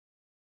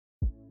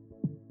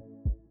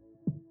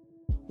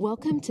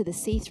Welcome to the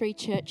C3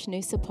 Church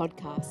Noosa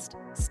podcast.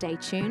 Stay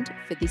tuned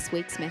for this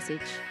week's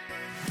message.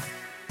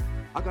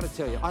 I got to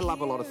tell you, I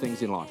love a lot of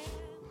things in life.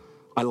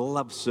 I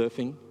love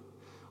surfing.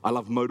 I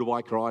love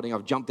motorbike riding.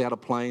 I've jumped out of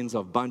planes.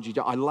 I've bungee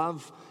jumped. I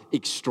love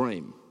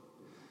extreme.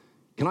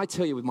 Can I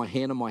tell you with my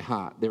hand on my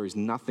heart, there is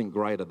nothing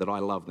greater that I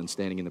love than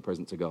standing in the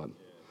presence of God.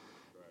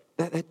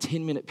 That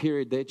 10-minute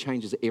period there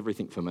changes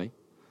everything for me.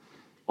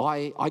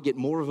 I get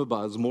more of a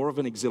buzz, more of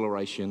an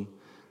exhilaration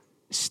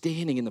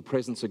standing in the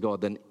presence of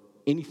God than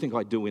anything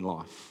I do in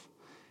life.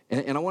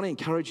 And I want to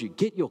encourage you,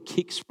 get your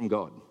kicks from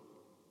God.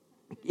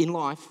 In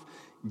life,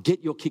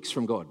 get your kicks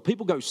from God.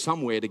 People go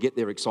somewhere to get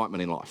their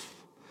excitement in life.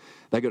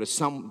 They go to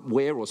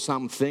somewhere or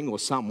something or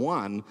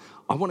someone.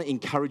 I want to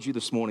encourage you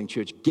this morning,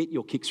 church, get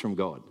your kicks from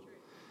God.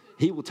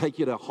 He will take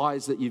you to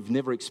highs that you've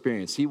never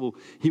experienced. He will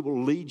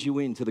lead you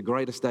into the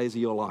greatest days of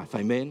your life.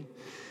 Amen?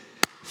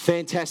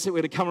 Fantastic.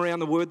 We're going to come around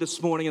the word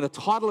this morning, and the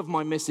title of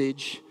my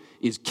message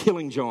is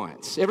Killing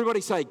Giants.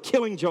 Everybody say,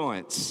 Killing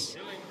Giants.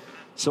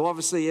 So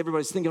obviously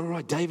everybody's thinking, all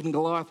right, David and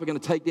Goliath, we're going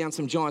to take down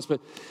some giants. But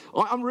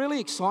I'm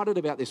really excited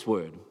about this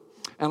word.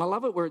 And I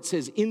love it where it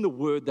says in the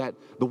word that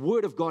the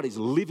word of God is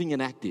living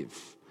and active,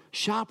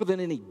 sharper than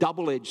any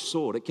double-edged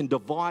sword. It can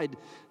divide,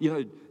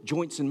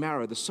 joints and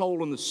marrow, the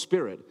soul and the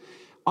spirit.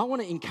 I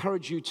want to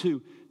encourage you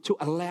to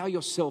allow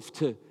yourself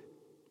to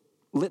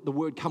let the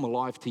word come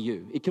alive to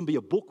you. It can be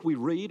a book we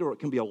read, or it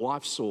can be a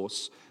life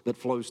source that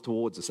flows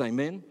towards us.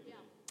 Amen? Yeah.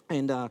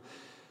 And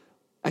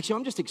actually,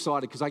 I'm just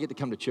excited because I get to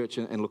come to church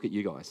and look at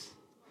you guys.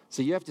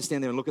 So you have to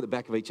stand there and look at the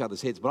back of each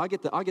other's heads. But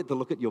I get to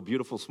look at your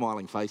beautiful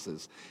smiling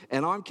faces.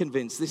 And I'm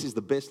convinced this is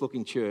the best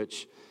looking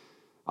church,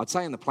 I'd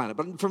say, on the planet.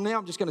 But from now,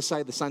 I'm just going to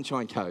say the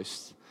Sunshine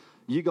Coast.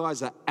 You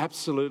guys are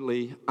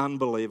absolutely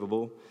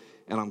unbelievable.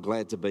 And I'm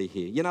glad to be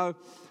here. You know,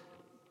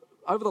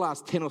 over the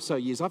last 10 or so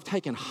years, I've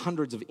taken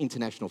hundreds of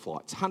international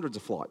flights, hundreds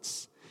of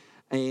flights.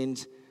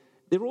 And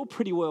they're all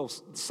pretty well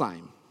the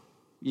same.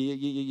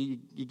 You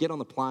get on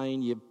the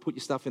plane, you put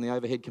your stuff in the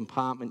overhead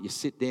compartment, you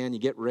sit down, you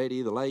get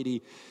ready, the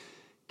lady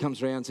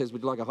comes around and says,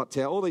 would you like a hot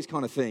towel? All these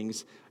kind of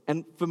things.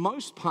 And for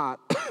most part,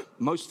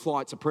 most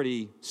flights are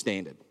pretty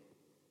standard.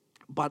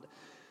 But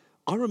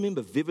I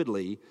remember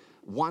vividly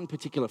one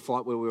particular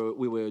flight where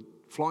we were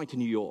flying to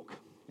New York.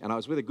 And I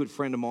was with a good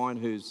friend of mine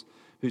who's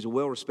a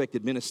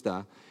well-respected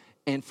minister.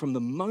 And from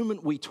the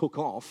moment we took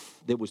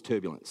off, there was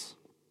turbulence.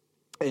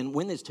 And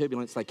when there's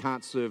turbulence, they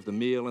can't serve the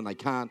meal, and they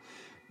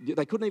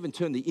couldn't even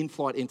turn the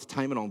in-flight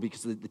entertainment on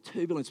because the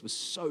turbulence was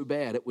so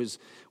bad.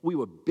 We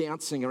were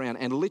bouncing around,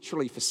 and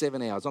literally for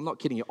 7 hours, I'm not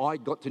kidding you, I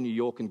got to New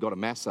York and got a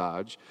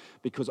massage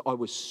because I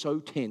was so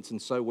tense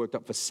and so worked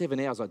up. For 7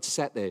 hours, I'd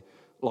sat there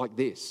like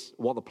this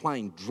while the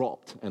plane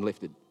dropped and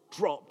lifted,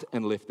 dropped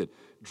and lifted,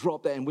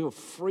 dropped, and we were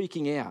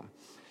freaking out.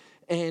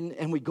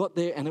 And we got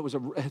there, and it was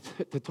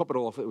to top it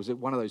off, it was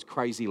one of those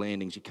crazy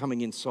landings. You're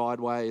coming in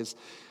sideways.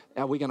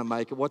 Are we going to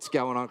make it? What's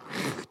going on?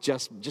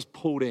 just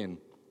pulled in.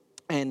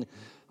 And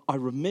I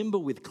remember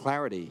with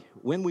clarity,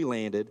 when we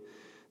landed,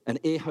 an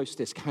air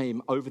hostess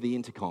came over the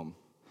intercom.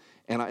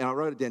 And I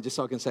wrote it down just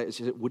so I can say it.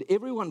 She said, would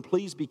everyone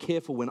please be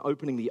careful when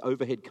opening the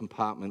overhead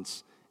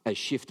compartments, as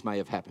shift may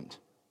have happened?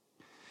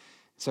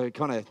 So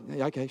kind of,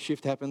 okay,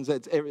 shift happens.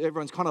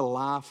 Everyone's kind of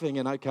laughing,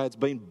 and okay, it's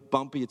been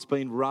bumpy, it's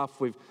been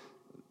rough.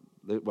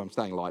 I'm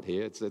staying light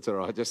here. It's all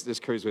right.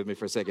 Just cruise with me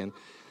for a second.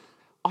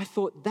 I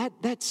thought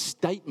that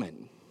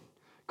statement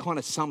kind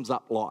of sums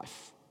up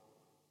life.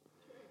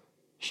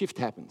 Shift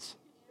happens.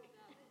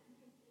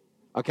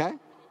 Okay?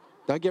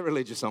 Don't get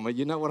religious on me.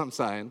 You know what I'm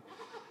saying.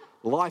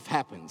 Life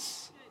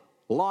happens.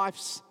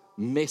 Life's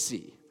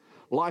messy.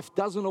 Life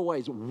doesn't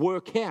always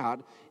work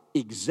out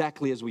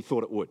exactly as we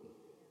thought it would.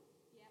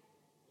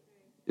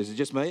 Is it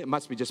just me? It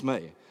must be just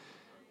me.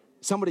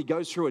 Somebody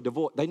goes through a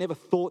divorce. They never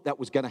thought that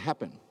was going to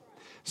happen.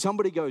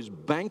 Somebody goes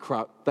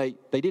bankrupt, they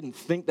didn't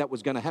think that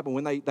was going to happen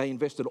when they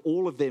invested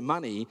all of their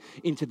money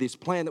into this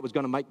plan that was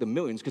going to make them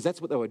millions, because that's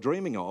what they were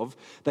dreaming of.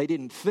 They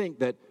didn't think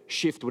that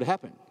shift would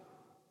happen.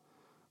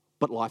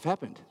 But life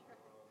happened.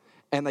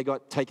 And they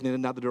got taken in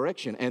another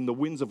direction, and the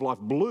winds of life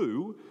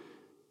blew,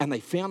 and they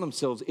found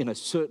themselves in a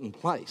certain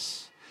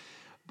place.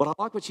 But I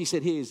like what she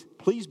said here is,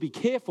 please be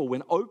careful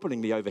when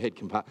opening the overhead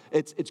compartment.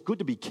 It's good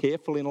to be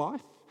careful in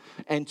life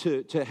and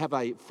to have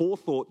a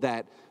forethought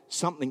that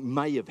something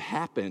may have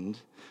happened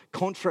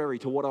contrary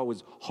to what I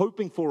was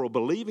hoping for or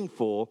believing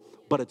for,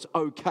 but it's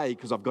okay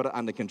because I've got it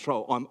under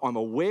control. I'm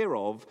aware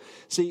of.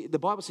 See, the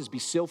Bible says be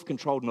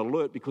self-controlled and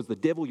alert because the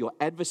devil, your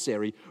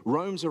adversary,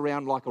 roams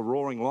around like a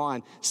roaring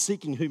lion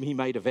seeking whom he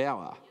may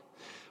devour.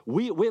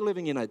 We're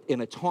living in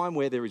a time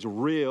where there is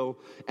real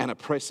and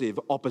oppressive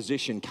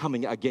opposition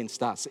coming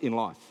against us in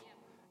life.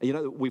 You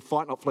know, we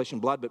fight not flesh and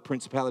blood, but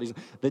principalities.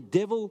 The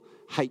devil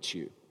hates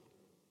you.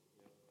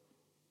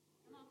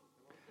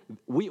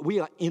 We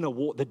are in a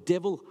war. The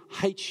devil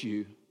hates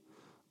you,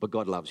 but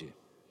God loves you.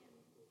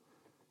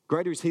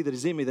 Greater is he that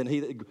is in me than he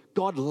that...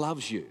 God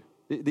loves you.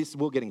 This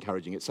will get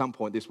encouraging. At some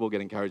point, this will get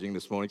encouraging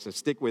this morning, so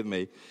stick with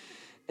me.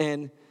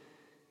 And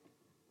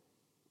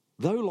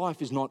though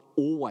life is not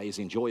always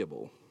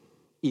enjoyable,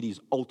 it is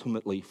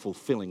ultimately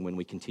fulfilling when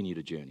we continue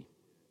to journey.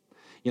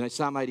 You know,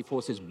 Psalm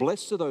 84 says,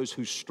 blessed are those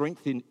whose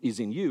strength is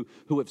in you,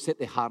 who have set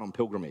their heart on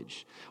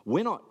pilgrimage.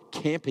 We're not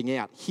camping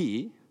out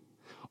here.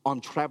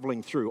 I'm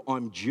traveling through.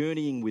 I'm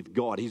journeying with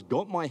God. He's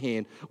got my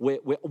hand. We're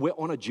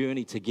on a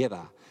journey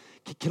together.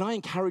 Can I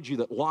encourage you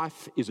that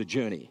life is a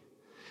journey?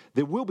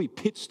 There will be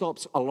pit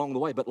stops along the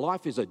way, but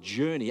life is a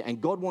journey, and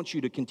God wants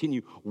you to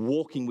continue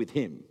walking with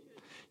Him.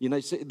 You know,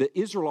 the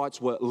Israelites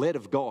were led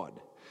of God.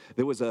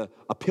 There was a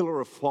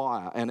pillar of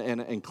fire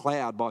and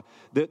cloud.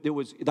 They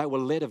were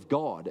led of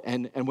God.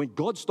 And when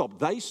God stopped,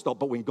 they stopped.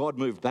 But when God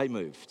moved, they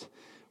moved.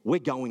 We're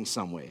going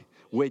somewhere.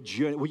 We're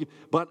journeying.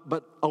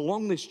 But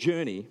along this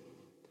journey,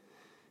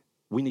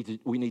 we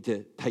need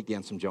to take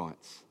down some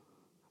giants.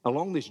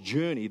 Along this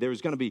journey, there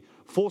is going to be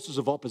forces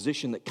of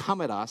opposition that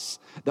come at us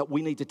that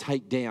we need to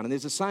take down. And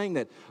there's a saying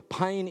that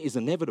pain is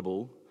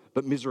inevitable,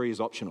 but misery is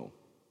optional.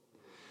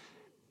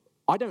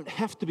 I don't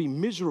have to be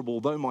miserable,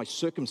 though my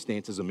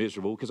circumstances are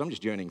miserable, because I'm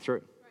just journeying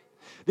through.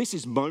 This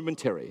is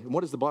momentary. And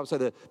what does the Bible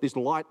say? This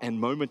light and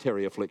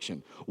momentary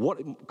affliction.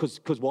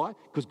 Because why?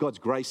 Because God's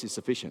grace is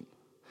sufficient.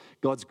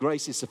 God's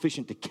grace is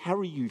sufficient to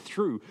carry you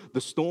through the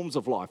storms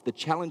of life, the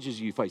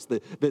challenges you face, the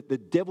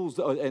devils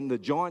and the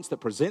giants that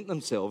present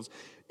themselves.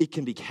 It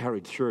can be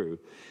carried through.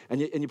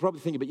 And you're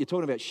probably thinking, but you're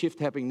talking about shift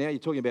happening now. You're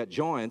talking about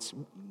giants.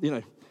 You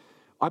know,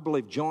 I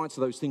believe giants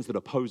are those things that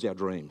oppose our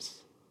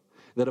dreams,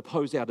 that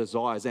oppose our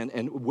desires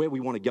and where we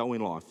want to go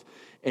in life.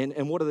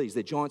 And what are these?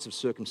 They're giants of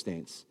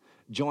circumstance,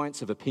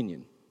 giants of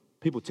opinion.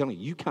 People telling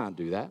you can't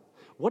do that.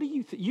 What do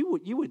you think?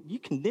 You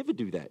can never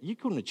do that. You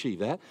couldn't achieve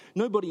that.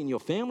 Nobody in your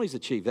family's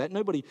achieved that.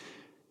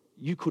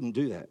 You couldn't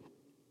do that.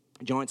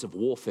 Giants of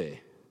warfare,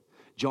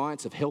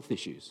 giants of health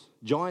issues,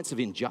 giants of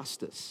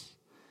injustice.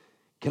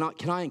 Can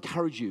I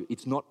encourage you?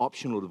 It's not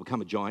optional to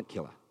become a giant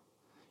killer.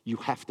 You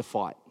have to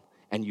fight.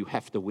 And you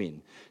have to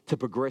win to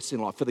progress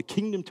in life. For the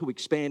kingdom to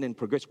expand and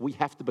progress, we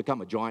have to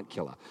become a giant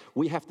killer.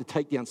 We have to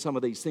take down some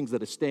of these things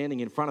that are standing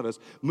in front of us,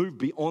 move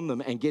beyond them,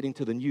 and get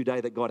into the new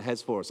day that God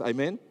has for us.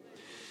 Amen?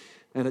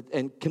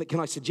 And can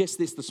I suggest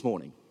this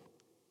morning?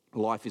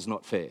 Life is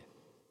not fair.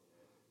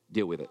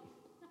 Deal with it.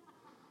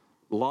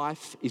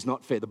 Life is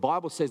not fair. The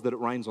Bible says that it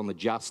rains on the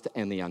just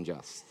and the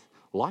unjust.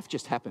 Life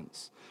just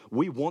happens.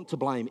 We want to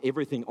blame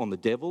everything on the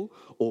devil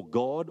or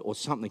God or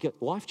something.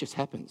 Life just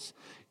happens.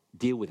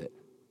 Deal with it.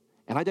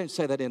 And I don't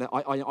say that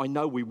I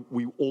know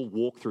we all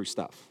walk through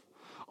stuff.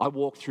 I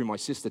walked through my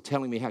sister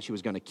telling me how she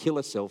was going to kill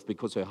herself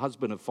because her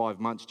husband of 5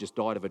 months just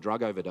died of a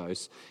drug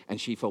overdose and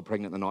she fell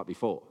pregnant the night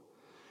before.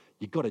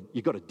 You've got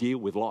to deal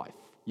with life.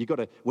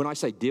 When I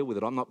say deal with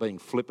it, I'm not being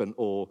flippant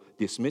or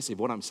dismissive.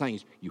 What I'm saying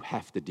is you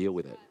have to deal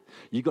with it.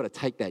 You've got to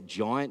take that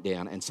giant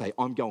down and say,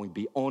 I'm going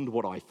beyond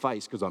what I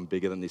face because I'm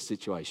bigger than this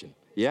situation.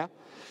 Yeah?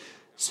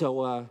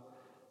 So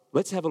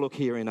let's have a look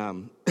here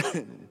in...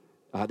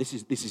 This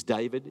is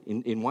David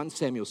in 1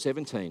 Samuel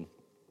 17,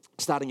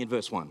 starting in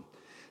verse 1.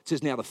 It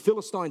says, now the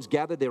Philistines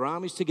gathered their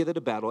armies together to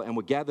battle and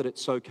were gathered at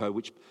Soko,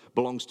 which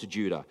belongs to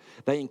Judah.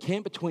 They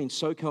encamped between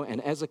Soko and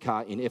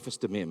Azekah in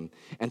Ephes-Dammim.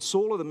 And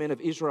Saul and the men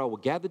of Israel were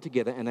gathered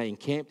together and they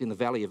encamped in the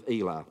valley of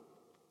Elah.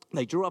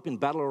 They drew up in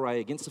battle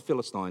array against the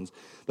Philistines.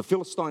 The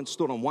Philistines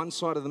stood on one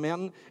side of the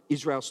mountain.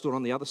 Israel stood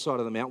on the other side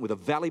of the mountain with a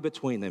valley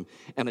between them.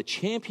 And a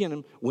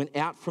champion went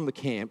out from the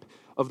camp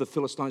of the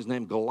Philistines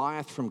named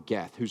Goliath from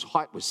Gath, whose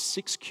height was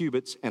 6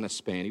 cubits and a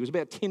span. He was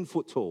about 10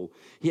 foot tall.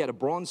 He had a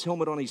bronze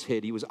helmet on his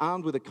head. He was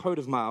armed with a coat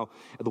of mail.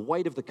 And the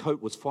weight of the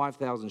coat was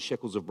 5,000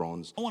 shekels of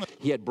bronze.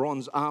 He had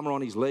bronze armor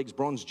on his legs,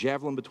 bronze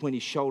javelin between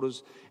his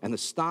shoulders, and the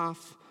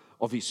staff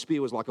of his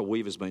spear was like a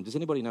weaver's beam. Does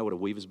anybody know what a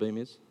weaver's beam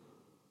is?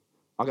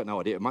 I got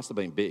no idea. It must have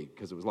been big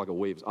because it was like a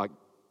weaver's. But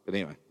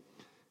anyway,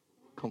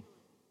 come,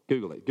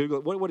 Google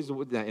it. What is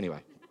it?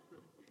 Anyway.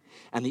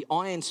 And the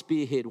iron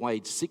spearhead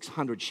weighed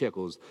 600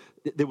 shekels.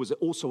 There was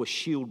also a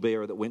shield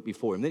bearer that went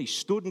before him. Then he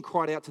stood and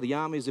cried out to the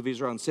armies of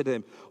Israel and said to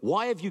them,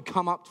 why have you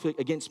come up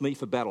against me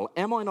for battle?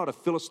 Am I not a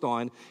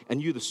Philistine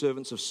and you the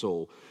servants of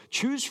Saul?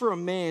 Choose for a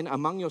man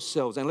among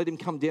yourselves and let him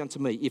come down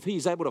to me. If he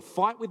is able to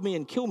fight with me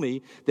and kill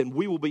me, then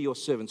we will be your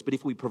servants. But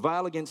if we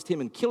prevail against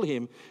him and kill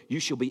him, you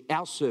shall be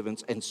our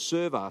servants and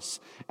serve us.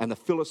 And the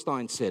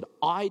Philistine said,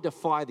 I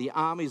defy the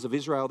armies of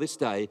Israel this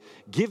day.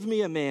 Give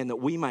me a man that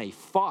we may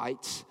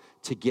fight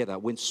together.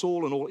 When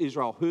Saul and all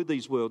Israel heard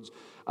these words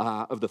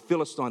of the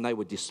Philistine, they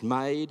were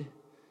dismayed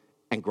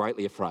and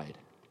greatly afraid.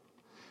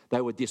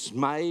 They were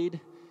dismayed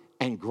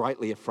and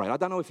greatly afraid. I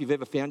don't know if you've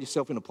ever found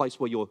yourself in a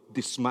place where you're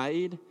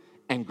dismayed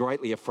and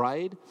greatly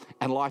afraid,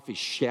 and life is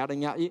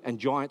shouting at you, and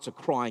giants are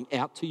crying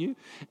out to you.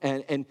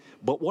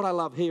 But what I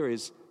love here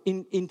is,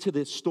 into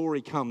this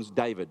story comes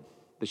David,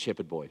 the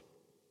shepherd boy.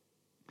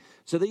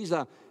 So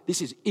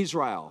this is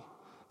Israel,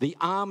 the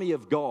army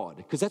of God,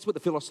 because that's what the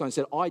Philistines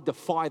said. I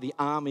defy the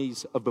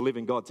armies of the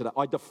living God today.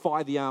 I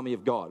defy the army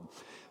of God.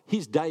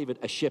 Here's David,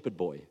 a shepherd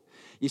boy.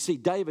 You see,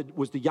 David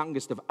was the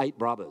youngest of 8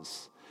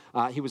 brothers.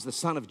 He was the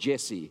son of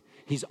Jesse.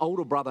 His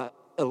older brother,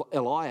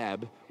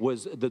 Eliab,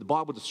 was, the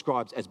Bible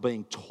describes as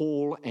being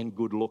tall and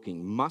good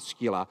looking,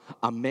 muscular,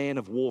 a man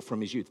of war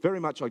from his youth.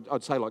 Very much,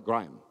 I'd say, like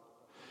Graham.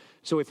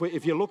 So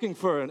if you're looking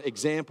for an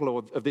example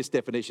of this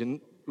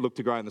definition, look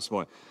to Graham this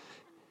morning.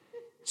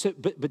 So,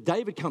 but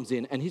David comes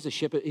in and he's a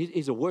shepherd.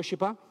 He's a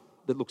worshipper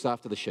that looks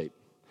after the sheep.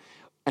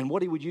 And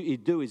what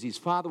he'd do is his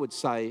father would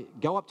say,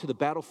 go up to the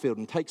battlefield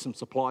and take some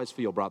supplies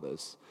for your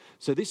brothers.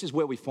 So this is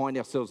where we find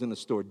ourselves in the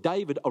story.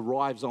 David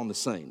arrives on the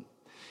scene.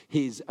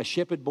 He's a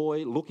shepherd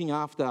boy looking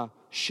after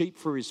sheep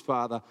for his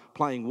father,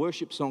 playing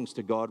worship songs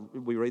to God.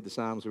 We read the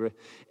Psalms,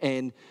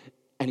 and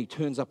he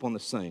turns up on the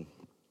scene.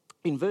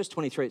 In verse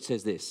 23, it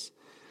says this.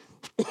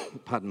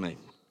 Pardon me.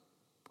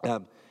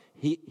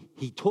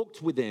 He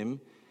talked with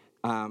them.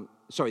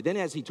 Then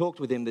as he talked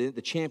with him,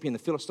 the champion, the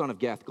Philistine of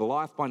Gath,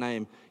 Goliath by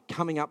name,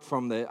 coming up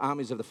from the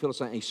armies of the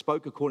Philistine, he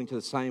spoke according to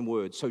the same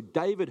words. So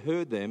David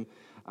heard them,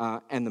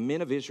 and the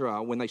men of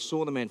Israel, when they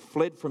saw the man,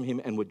 fled from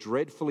him and were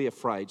dreadfully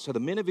afraid. So the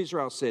men of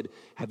Israel said,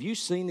 have you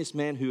seen this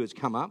man who has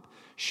come up?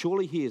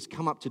 Surely he has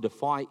come up to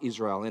defy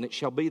Israel. And it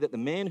shall be that the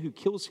man who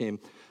kills him,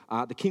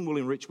 the king will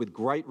enrich with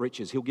great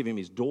riches. He'll give him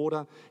his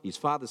daughter. His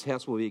father's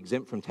house will be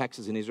exempt from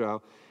taxes in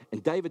Israel.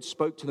 And David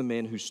spoke to the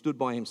men who stood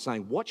by him,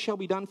 saying, what shall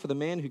be done for the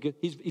man who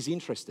is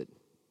interested?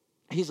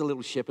 He's a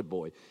little shepherd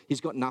boy.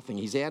 He's got nothing.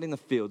 He's out in the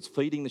fields,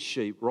 feeding the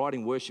sheep,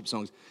 writing worship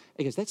songs.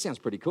 He goes, that sounds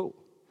pretty cool.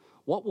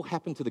 What will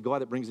happen to the guy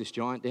that brings this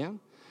giant down?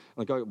 And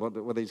I go,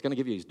 well, he's going to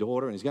give you his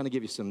daughter, and he's going to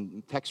give you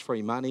some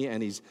tax-free money,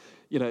 and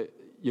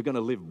you're going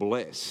to live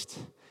blessed.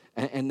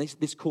 And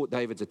this caught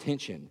David's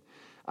attention.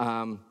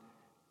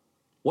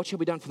 What shall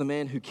be done for the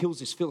man who kills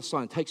this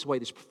Philistine and takes away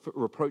this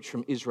reproach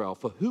from Israel?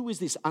 For who is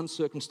this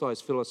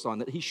uncircumcised Philistine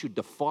that he should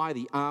defy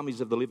the armies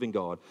of the living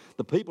God?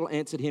 The people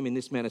answered him in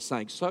this manner,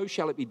 saying, so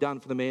shall it be done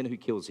for the man who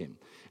kills him.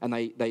 And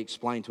they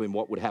explained to him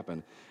what would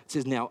happen. It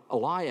says, now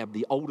Eliab,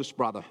 the oldest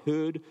brother,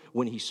 heard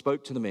when he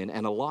spoke to the men,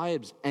 and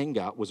Eliab's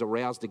anger was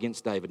aroused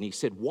against David. And he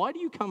said, why do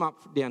you come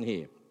up down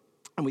here?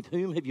 And with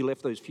whom have you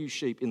left those few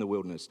sheep in the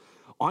wilderness?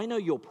 I know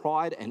your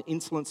pride and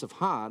insolence of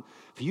heart,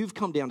 for you've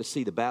come down to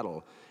see the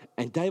battle.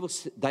 And David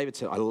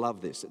said, I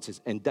love this. It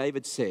says, and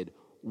David said,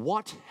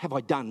 what have I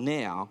done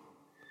now?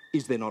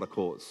 Is there not a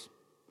cause?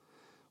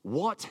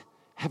 What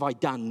have I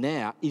done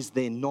now? Is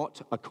there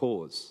not a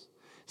cause?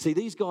 See,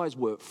 these guys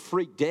were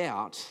freaked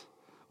out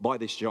by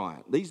this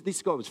giant.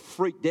 This guy was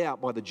freaked out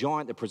by the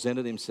giant that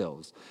presented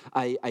themselves.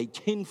 A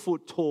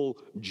 10-foot tall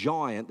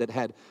giant that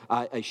had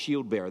a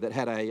shield bearer, that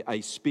had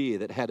a spear,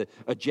 that had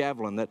a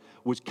javelin, that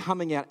was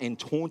coming out and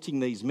taunting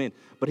these men.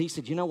 But he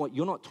said, you know what?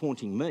 You're not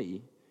taunting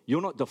me.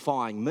 You're not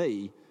defying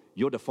me.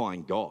 You're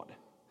defying God.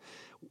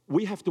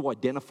 We have to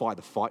identify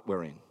the fight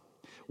we're in.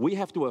 We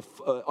have to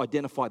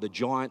identify the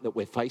giant that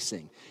we're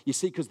facing. You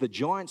see, because the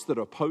giants that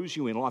oppose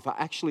you in life are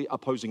actually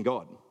opposing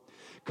God.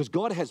 Because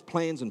God has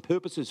plans and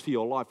purposes for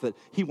your life that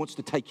he wants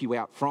to take you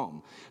out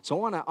from.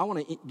 So I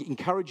want to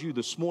encourage you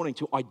this morning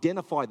to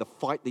identify the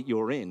fight that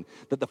you're in,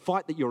 that the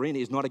fight that you're in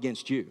is not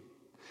against you.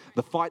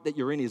 The fight that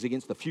you're in is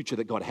against the future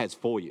that God has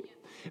for you.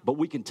 But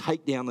we can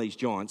take down these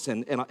giants,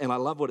 and I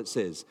love what it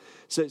says.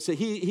 So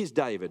here's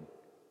David,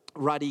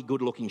 ruddy,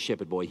 good-looking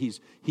shepherd boy.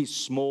 He's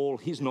small,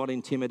 he's not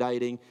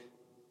intimidating.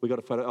 We got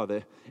a photo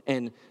there.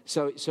 And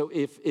so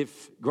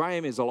if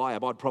Graham is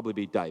Eliab, I'd probably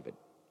be David.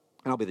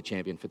 And I'll be the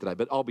champion for today,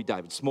 but I'll be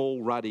David.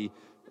 Small, ruddy,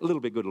 a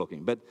little bit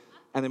good-looking,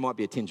 and there might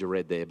be a tinge of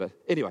red there. But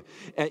anyway,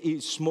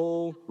 he's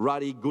small,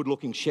 ruddy,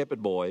 good-looking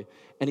shepherd boy,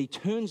 and he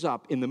turns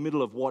up in the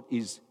middle of what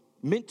is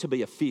meant to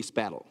be a fierce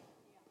battle.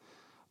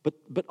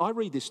 But I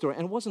read this story,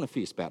 and it wasn't a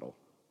fierce battle.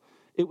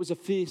 It was a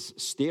fierce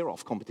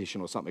stare-off competition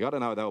or something. I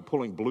don't know, they were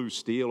pulling blue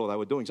steel or they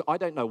were doing so. I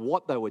don't know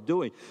what they were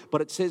doing,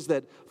 but it says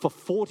that for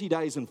 40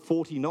 days and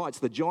 40 nights,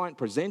 the giant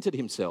presented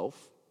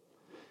himself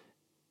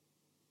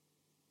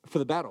for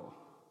the battle.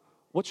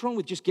 What's wrong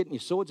with just getting your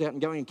swords out and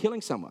going and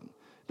killing someone?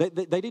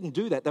 They didn't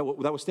do that. They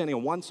were standing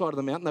on one side of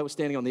the mountain, they were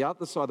standing on the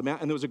other side of the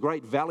mountain, and there was a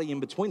great valley in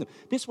between them.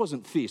 This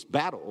wasn't fierce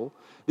battle.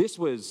 This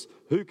was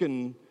who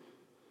can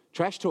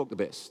trash talk the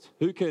best,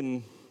 who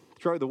can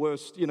throw the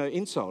worst,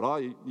 insult.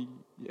 I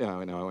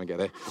won't go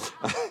there.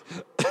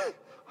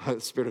 The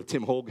spirit of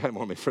Tim Hall came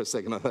on me for a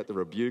second. I had to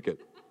rebuke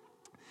it.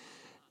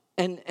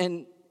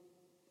 And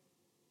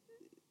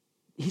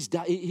here's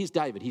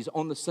David. He's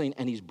on the scene,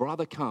 and his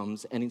brother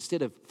comes, and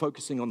instead of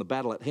focusing on the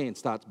battle at hand,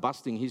 starts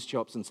busting his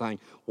chops and saying,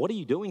 what are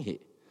you doing here?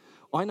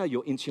 I know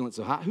your insolence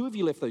of heart. Who have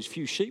you left those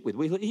few sheep with?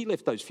 Well, he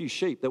left those few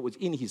sheep that was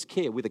in his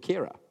care with a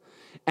carer.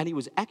 And he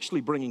was actually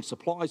bringing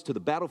supplies to the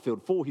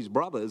battlefield for his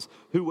brothers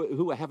who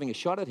were having a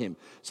shot at him.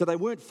 So they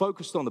weren't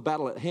focused on the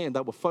battle at hand.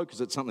 They were focused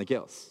at something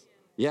else.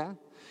 Yeah?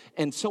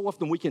 And so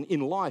often in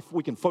life,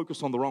 we can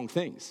focus on the wrong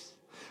things.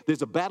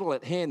 There's a battle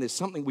at hand. There's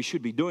something we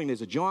should be doing.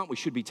 There's a giant we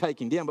should be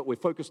taking down, but we're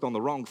focused on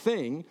the wrong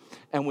thing,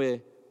 and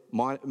we're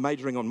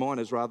majoring on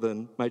minors rather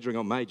than majoring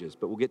on majors.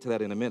 But we'll get to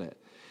that in a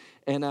minute.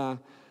 And I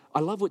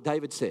love what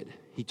David said.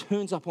 He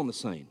turns up on the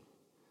scene.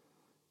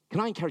 Can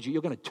I encourage you?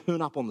 You're going to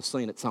turn up on the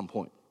scene at some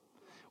point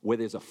where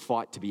there's a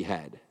fight to be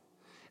had.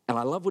 And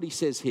I love what he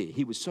says here.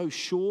 He was so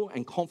sure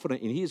and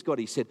confident in his God.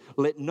 He said,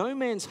 let no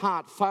man's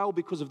heart fail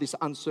because of this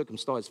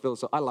uncircumcised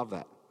Philistine. I love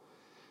that.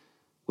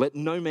 Let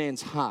no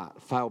man's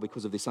heart fail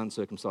because of this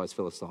uncircumcised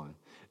Philistine.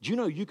 Do you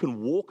know you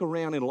can walk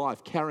around in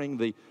life carrying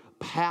the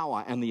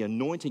power and the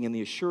anointing and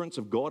the assurance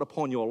of God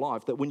upon your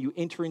life, that when you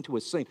enter into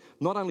a scene,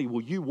 not only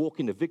will you walk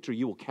into victory,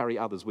 you will carry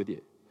others with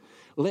you.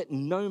 Let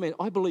no man,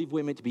 I believe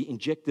we're meant to be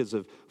injectors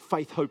of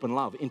faith, hope, and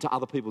love into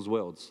other people's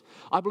worlds.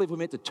 I believe we're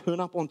meant to turn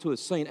up onto a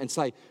scene and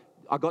say,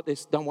 I got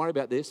this, don't worry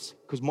about this,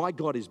 because my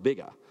God is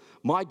bigger.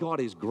 My God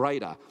is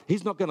greater.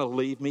 He's not going to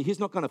leave me. He's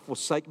not going to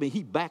forsake me.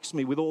 He backs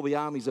me with all the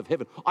armies of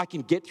heaven. I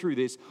can get through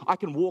this. I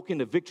can walk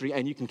into victory,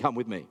 and you can come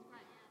with me.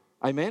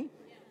 Amen?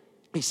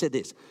 He said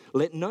this,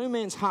 let no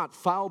man's heart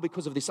fail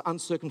because of this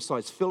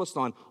uncircumcised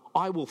Philistine.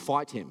 I will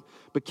fight him.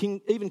 But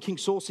even King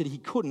Saul said he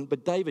couldn't,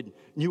 but David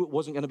knew it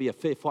wasn't going to be a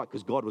fair fight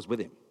because God was with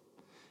him.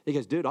 He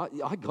goes, dude,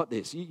 I got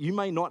this. You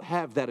may not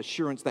have that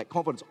assurance, that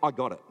confidence. I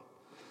got it.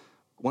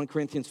 1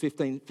 Corinthians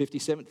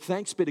 15:57,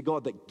 thanks be to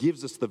God that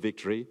gives us the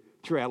victory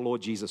through our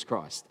Lord Jesus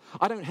Christ.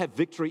 I don't have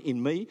victory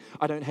in me.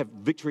 I don't have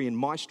victory in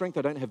my strength.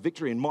 I don't have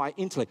victory in my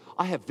intellect.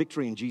 I have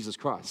victory in Jesus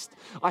Christ.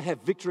 I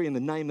have victory in the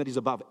name that is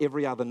above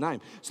every other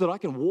name, so that I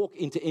can walk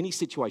into any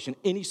situation,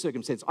 any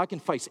circumstance. I can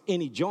face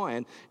any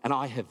giant, and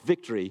I have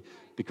victory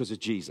because of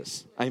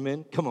Jesus.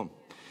 Amen? Come on.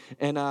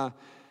 And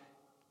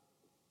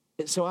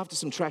so after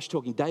some trash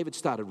talking, David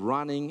started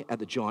running at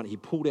the giant. He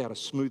pulled out a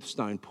smooth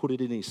stone, put it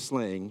in his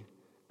sling,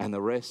 and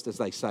the rest, as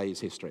they say, is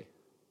history.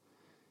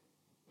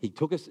 He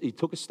took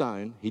a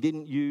stone. He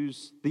didn't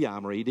use the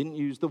armory. He didn't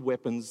use the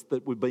weapons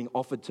that were being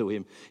offered to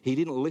him. He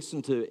didn't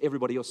listen to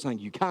everybody else saying,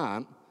 you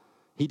can't.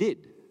 He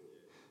did.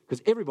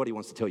 Because everybody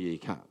wants to tell you you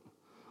can't.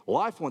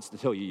 Life wants to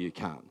tell you you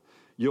can't.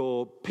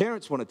 Your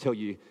parents want to tell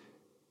you.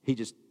 He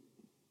just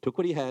took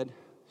what he had,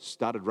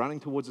 started running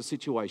towards the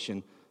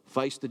situation,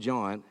 faced the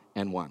giant,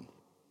 and won.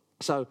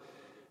 So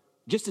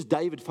just as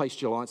David faced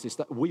giants,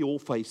 we all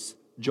face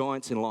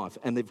giants in life,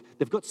 and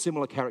they've got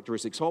similar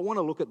characteristics. So I want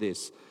to look at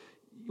this.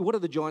 What are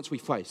the giants we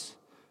face?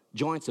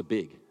 Giants are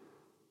big.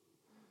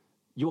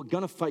 You are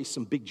going to face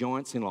some big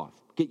giants in life.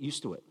 Get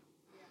used to it.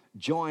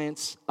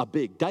 Giants are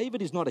big.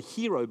 David is not a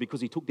hero because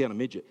he took down a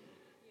midget.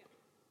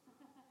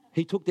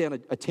 He took down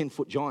a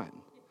 10-foot giant.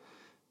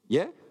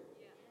 Yeah?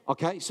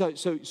 Okay, so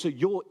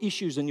your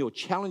issues and your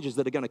challenges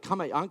that are going to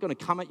come at you aren't going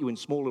to come at you in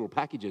small little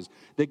packages.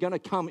 They're going to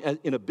come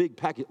in a big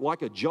packet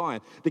like a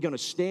giant. They're going to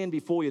stand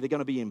before you. They're going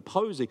to be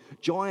imposing.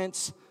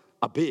 Giants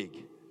are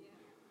big.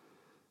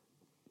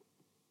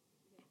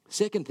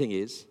 Second thing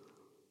is,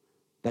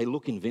 they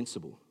look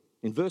invincible.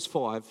 In verse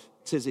 5,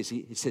 it says this.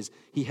 It says,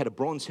 he had a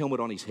bronze helmet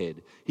on his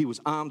head. He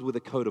was armed with a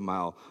coat of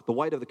mail. The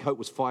weight of the coat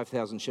was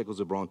 5,000 shekels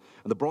of bronze,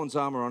 and the bronze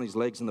armor on his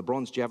legs and the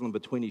bronze javelin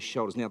between his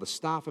shoulders. Now the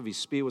staff of his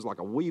spear was like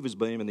a weaver's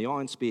beam, and the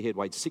iron spearhead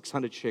weighed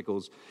 600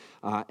 shekels,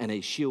 and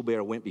his shield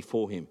bearer went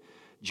before him.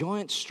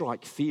 Giants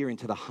strike fear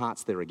into the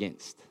hearts they're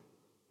against.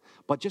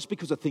 But just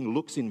because a thing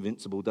looks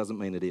invincible doesn't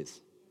mean it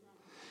is.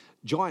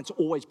 Giants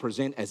always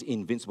present as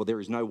invincible. There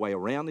is no way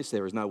around this.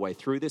 There is no way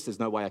through this. There's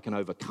no way I can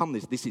overcome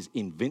this. This is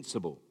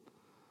invincible.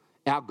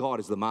 Our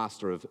God is the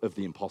master of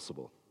the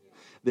impossible.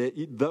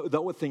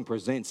 Though a thing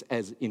presents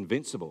as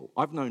invincible,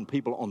 I've known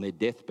people on their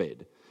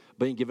deathbed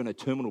being given a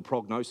terminal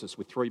prognosis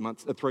with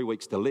 3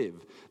 weeks to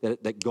live,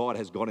 that God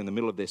has got in the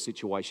middle of their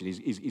situation.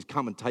 He's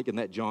come and taken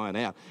that giant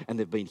out, and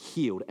they've been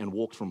healed and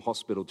walked from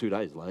hospital 2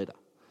 days later.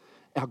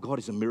 Our God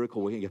is a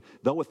miracle working.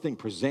 Though a thing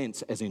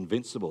presents as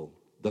invincible,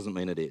 doesn't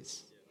mean it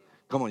is.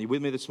 Come on, you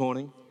with me this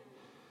morning?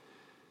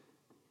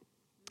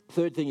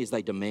 Third thing is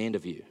they demand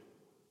of you.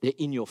 They're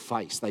in your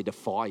face. They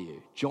defy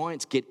you.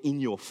 Giants get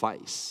in your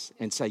face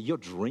and say, you're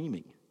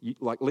dreaming.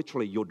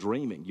 Literally, you're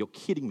dreaming. You're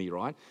kidding me,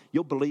 right?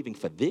 You're believing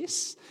for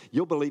this.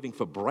 You're believing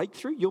for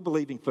breakthrough. You're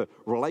believing for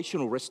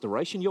relational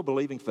restoration. You're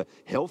believing for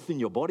health in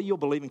your body. You're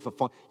believing for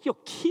fire. You're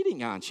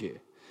kidding, aren't you?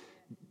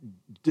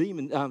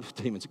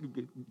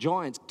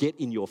 Giants get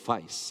in your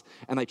face,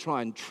 and they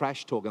try and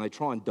trash talk, and they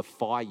try and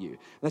defy you. And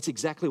that's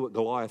exactly what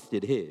Goliath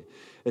did here.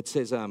 It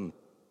says,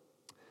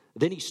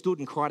 then he stood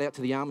and cried out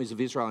to the armies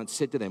of Israel and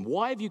said to them,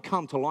 why have you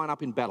come to line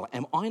up in battle?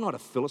 Am I not a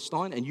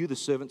Philistine, and you the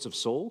servants of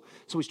Saul?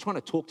 So he's trying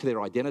to talk to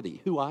their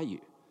identity. Who are you?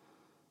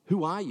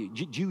 Who are you?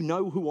 Do you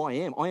know who I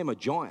am? I am a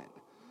giant.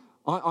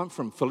 I'm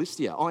from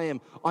Philistia.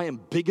 I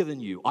am bigger than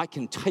you. I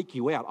can take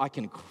you out. I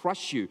can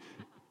crush you.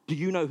 Do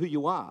you know who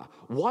you are?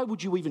 Why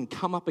would you even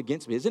come up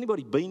against me? Has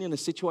anybody been in a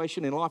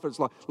situation in life where it's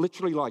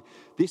literally like,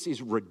 this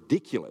is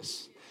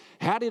ridiculous?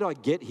 How did I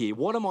get here?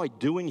 What am I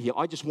doing here?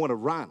 I just want to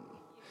run.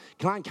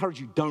 Can I encourage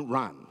you, don't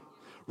run.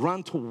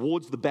 Run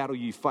towards the battle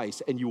you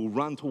face, and you will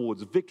run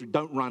towards victory.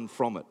 Don't run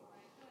from it.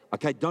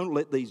 Okay, don't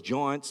let these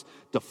giants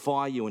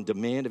defy you and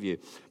demand of you.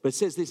 But it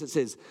says this, it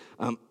says,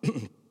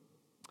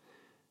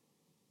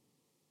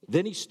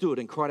 Then he stood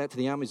and cried out to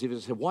the armies of Israel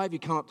and said, why have you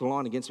come up to the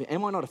line against me?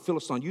 Am I not a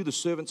Philistine, you the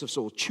servants of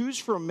Saul? Choose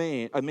for a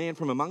man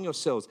from among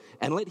yourselves,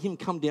 and let him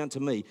come down to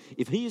me.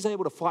 If he is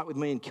able to fight with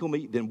me and kill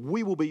me, then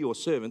we will be your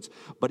servants.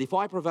 But if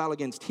I prevail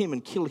against him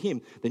and kill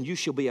him, then you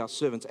shall be our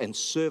servants and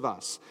serve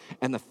us.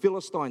 And the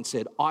Philistine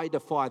said, I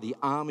defy the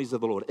armies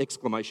of the Lord!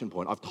 Exclamation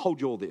point. I've told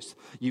you all this.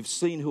 You've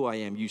seen who I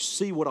am. You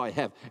see what I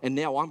have. And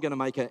now I'm going to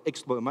make an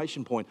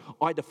exclamation point.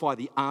 I defy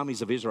the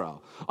armies of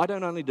Israel. I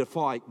don't only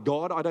defy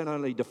God. I don't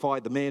only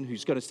defy the man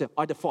who's going to step.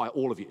 I defy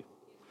all of you.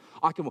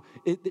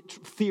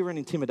 Fear and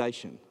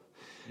intimidation.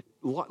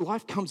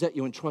 Life comes at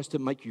you and tries to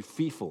make you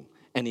fearful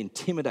and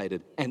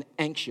intimidated and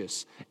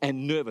anxious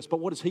and nervous. But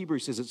what does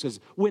Hebrews says? It says,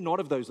 we're not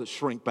of those that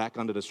shrink back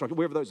under destruction.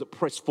 We're of those that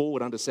press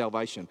forward under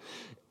salvation.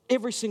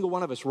 Every single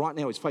one of us right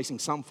now is facing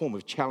some form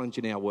of challenge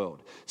in our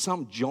world.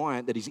 Some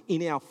giant that is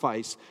in our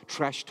face,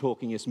 trash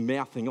talking us,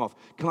 mouthing off.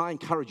 Can I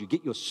encourage you,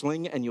 get your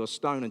sling and your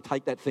stone and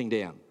take that thing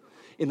down.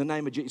 In the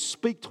name of Jesus,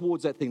 speak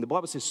towards that thing. The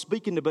Bible says,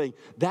 speak into being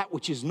that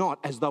which is not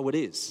as though it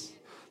is.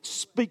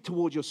 Speak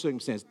towards your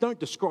circumstance. Don't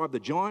describe the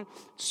giant.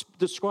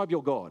 Describe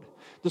your God.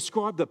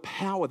 Describe the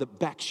power that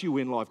backs you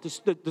in life.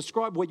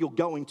 Describe where you're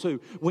going to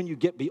when you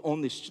get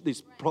beyond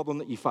this problem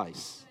that you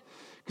face.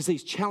 Because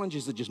these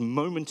challenges are just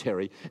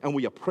momentary, and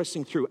we are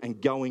pressing through and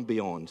going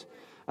beyond.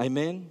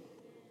 Amen?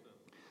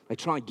 They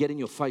try and get in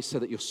your face so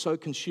that you're so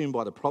consumed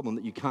by the problem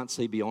that you can't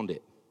see beyond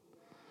it.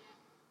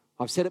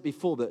 I've said it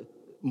before that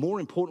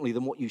more importantly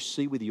than what you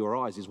see with your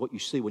eyes is what you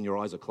see when your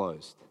eyes are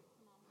closed.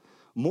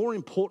 More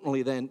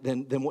importantly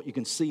than what you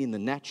can see in the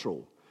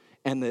natural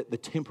and the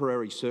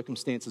temporary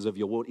circumstances of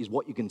your world is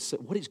what you can see.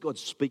 What is God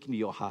speaking to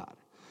your heart?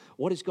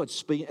 What is God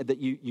speaking that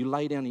you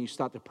lay down and you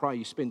start to pray,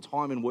 you spend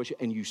time in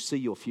worship and you see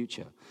your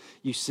future.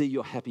 You see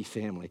your happy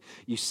family.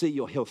 You see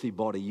your healthy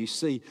body. You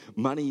see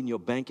money in your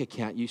bank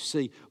account. You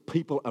see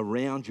people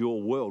around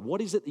your world.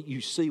 What is it that you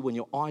see when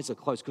your eyes are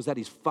closed? Because that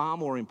is far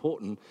more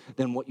important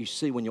than what you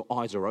see when your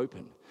eyes are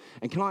open.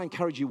 And can I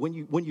encourage you,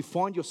 when you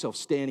find yourself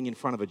standing in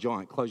front of a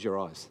giant, close your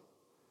eyes.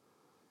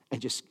 And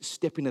just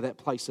step into that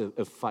place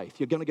of faith.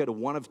 You're going to go to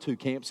one of two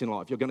camps in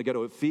life. You're going to go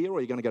to fear or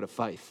you're going to go to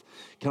faith.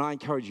 Can I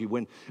encourage you,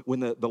 when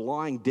the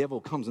lying devil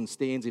comes and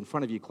stands in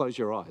front of you, close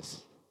your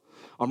eyes.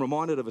 I'm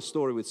reminded of a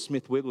story with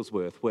Smith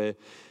Wigglesworth where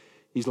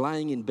he's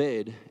laying in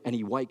bed and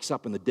he wakes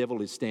up and the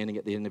devil is standing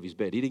at the end of his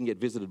bed. He didn't get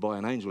visited by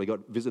an angel. He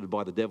got visited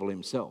by the devil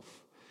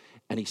himself.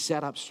 And he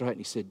sat up straight and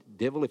he said,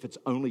 devil, if it's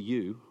only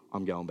you,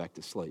 I'm going back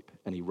to sleep.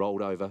 And he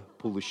rolled over,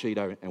 pulled the sheet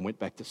over and went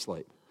back to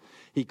sleep.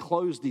 He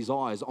closed his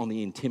eyes on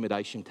the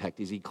intimidation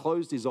tactics. He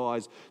closed his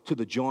eyes to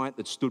the giant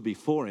that stood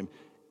before him.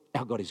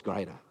 Our God is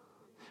greater.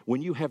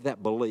 When you have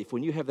that belief,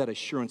 when you have that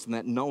assurance and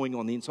that knowing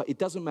on the inside, it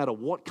doesn't matter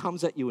what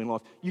comes at you in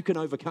life, you can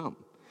overcome.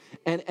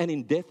 And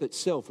in death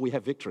itself, we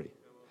have victory.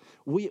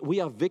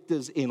 We are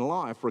victors in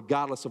life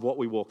regardless of what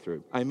we walk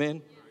through.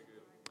 Amen?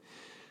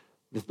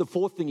 The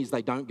fourth thing is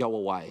they don't go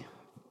away.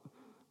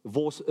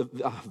 Verse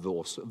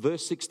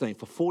 16,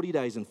 for 40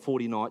 days and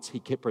 40 nights he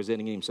kept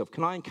presenting himself.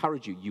 Can I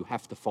encourage you? You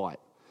have to fight.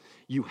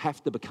 You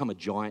have to become a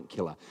giant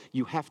killer.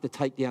 You have to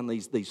take down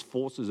these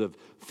forces of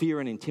fear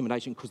and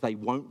intimidation because they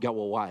won't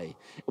go away.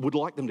 I would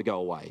like them to go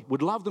away.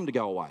 Would love them to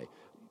go away.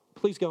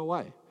 Please go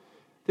away.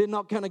 They're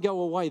not going to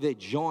go away. They're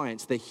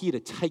giants. They're here to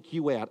take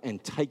you out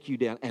and take you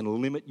down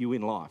and limit you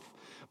in life.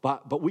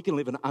 But we can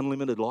live an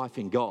unlimited life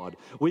in God.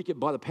 We can,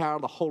 by the power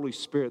of the Holy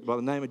Spirit, by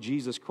the name of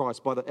Jesus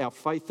Christ, by our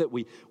faith that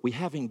we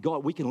have in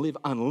God, we can live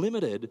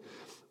unlimited.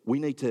 We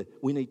need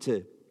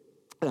to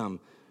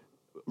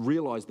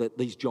realize that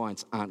these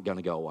giants aren't going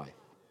to go away.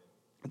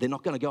 They're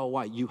not going to go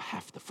away. You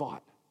have to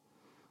fight.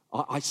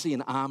 I see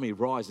an army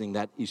rising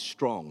that is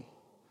strong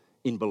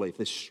in belief.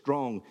 They're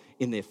strong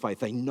in their faith.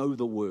 They know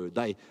the word.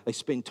 They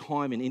spend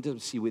time in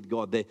intimacy with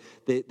God.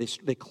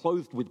 They're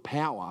clothed with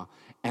power,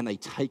 and they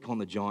take on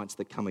the giants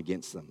that come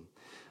against them.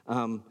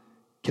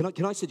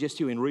 Can I suggest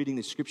to you in reading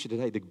this scripture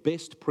today, the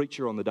best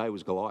preacher on the day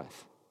was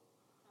Goliath.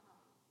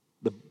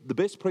 The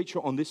best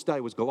preacher on this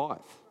day was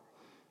Goliath.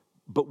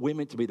 But we're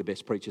meant to be the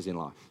best preachers in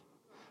life.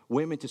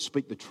 We're meant to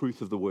speak the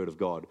truth of the word of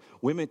God.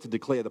 We're meant to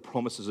declare the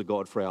promises of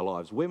God for our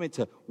lives. We're meant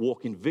to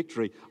walk in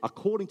victory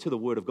according to the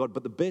word of God.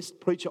 But the best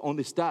preacher on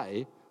this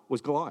day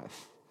was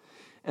Goliath.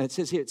 And it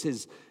says here,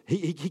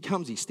 he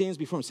comes, he stands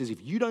before him and says,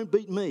 if you don't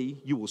beat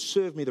me, you will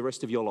serve me the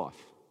rest of your life.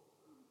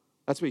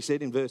 That's what he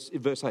said in verse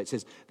 8. It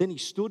says, then he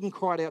stood and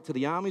cried out to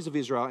the armies of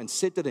Israel and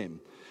said to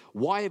them,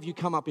 why have you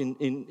come up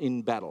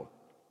in battle?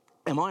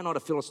 Am I not a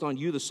Philistine,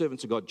 you the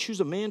servants of God? Choose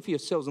a man for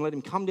yourselves and let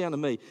him come down to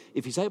me.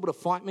 If he's able to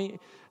fight me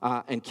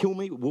and kill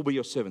me, we'll be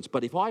your servants.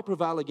 But if I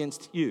prevail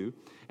against you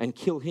and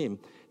kill him,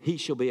 he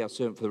shall be our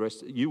servant for the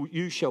rest.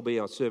 You shall be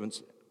our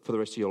servants for the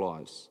rest of your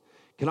lives.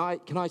 Can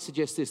I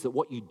suggest this, that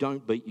what you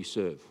don't beat, you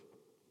serve.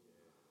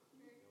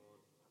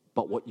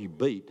 But what you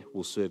beat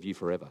will serve you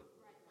forever.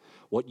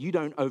 What you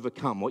don't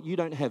overcome, what you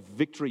don't have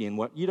victory in,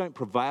 what you don't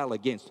prevail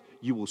against,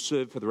 you will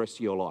serve for the rest of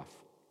your life.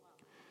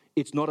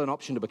 It's not an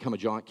option to become a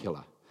giant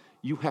killer.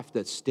 You have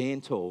to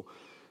stand tall,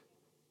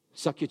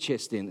 suck your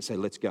chest in and say,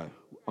 let's go.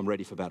 I'm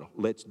ready for battle.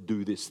 Let's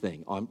do this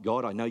thing.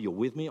 God, I know you're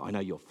with me. I know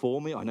you're for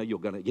me. I know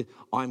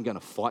I'm going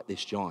to fight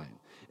this giant.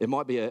 It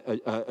might be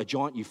a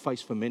giant you've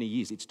faced for many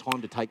years. It's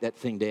time to take that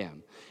thing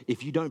down.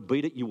 If you don't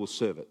beat it, you will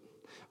serve it.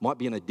 It might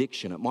be an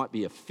addiction. It might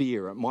be a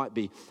fear. It might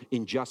be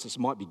injustice. It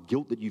might be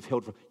guilt that you've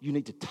held for. You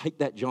need to take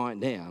that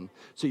giant down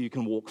so you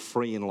can walk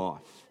free in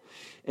life.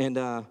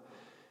 And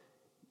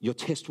your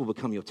test will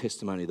become your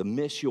testimony. The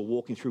mess you're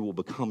walking through will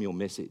become your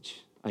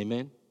message.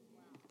 Amen?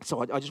 So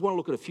I just want to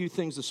look at a few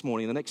things this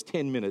morning in the next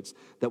 10 minutes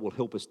that will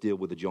help us deal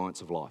with the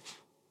giants of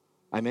life.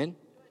 Amen?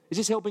 Is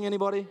this helping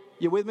anybody?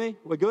 You with me?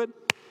 We're good?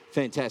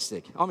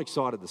 Fantastic. I'm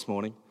excited this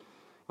morning.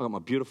 I've got my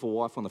beautiful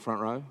wife on the front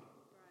row.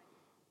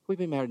 We've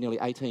been married nearly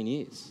 18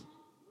 years.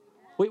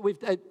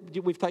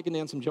 We've taken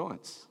down some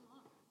giants.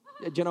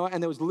 Do you know?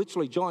 And there was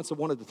literally giants that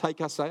wanted to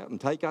take us out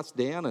and take us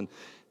down. And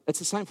it's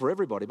the same for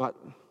everybody. But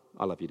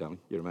I love you, darling.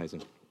 You're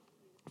amazing.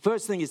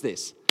 First thing is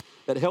this.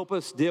 That help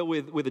us deal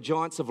with the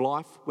giants of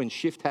life when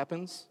shift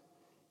happens.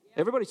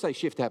 Everybody say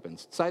shift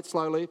happens. Say it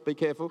slowly. Be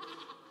careful.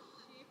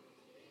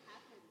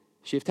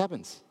 Shift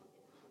happens.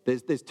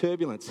 There's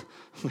turbulence.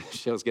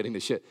 Michelle's getting the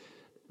shit.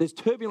 There's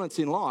turbulence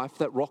in life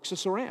that rocks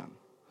us around.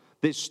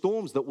 There's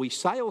storms that we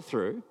sail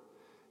through,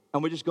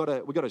 and we've got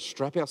to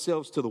strap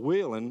ourselves to the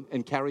wheel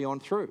and carry on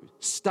through.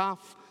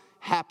 Stuff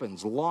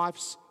happens.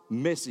 Life's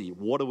messy.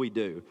 What do we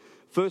do?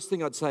 First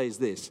thing I'd say is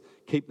this.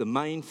 Keep the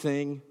main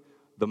thing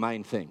the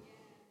main thing.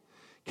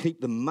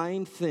 Keep the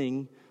main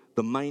thing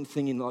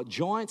in life.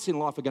 Giants in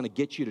life are going to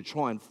get you to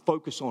try and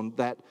focus on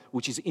that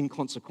which is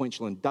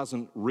inconsequential and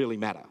doesn't really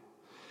matter.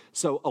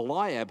 So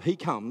Eliab, he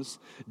comes,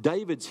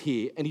 David's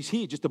here, and he's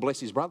here just to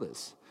bless his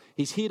brothers.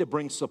 He's here to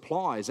bring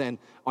supplies. And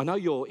I know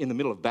you're in the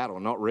middle of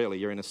battle. Not really.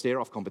 You're in a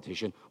stare-off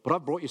competition. But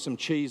I've brought you some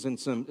cheese and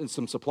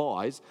some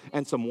supplies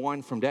and some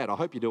wine from Dad. I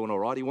hope you're doing all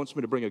right. He wants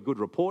me to bring a good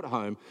report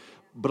home.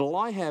 But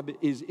Eliab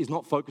is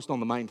not focused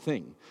on the main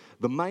thing.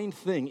 The main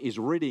thing is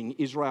ridding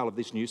Israel of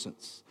this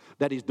nuisance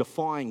that is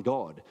defying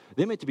God.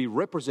 They're meant to be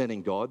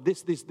representing God.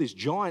 This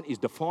giant is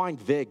defying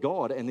their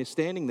God, and they're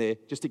standing there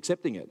just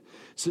accepting it.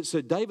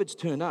 So David's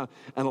turned up,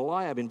 and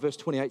Eliab in verse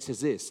 28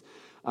 says this.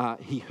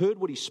 He heard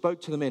what he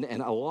spoke to the men,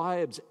 and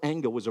Eliab's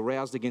anger was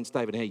aroused against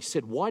David. And he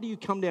said, why do you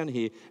come down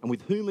here, and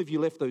with whom have you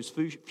left those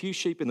few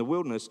sheep in the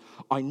wilderness?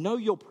 I know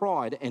your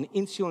pride and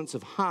insolence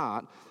of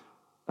heart,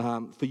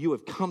 for you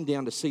have come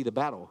down to see the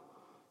battle.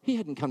 He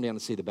hadn't come down to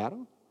see the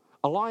battle.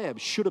 Eliab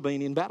should have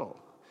been in battle.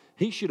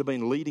 He should have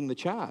been leading the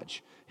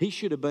charge. He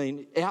should have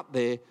been out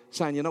there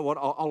saying, you know what,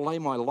 I'll lay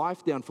my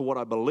life down for what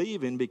I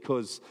believe in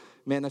because,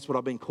 man, that's what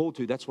I've been called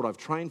to. That's what I've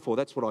trained for.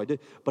 That's what I do.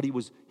 But he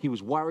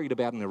was worried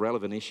about an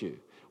irrelevant issue.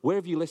 Where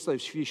have you left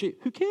those few sheep?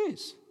 Who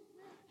cares?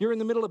 You're in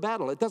the middle of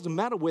battle. It doesn't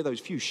matter where those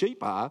few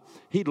sheep are.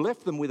 He'd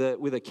left them with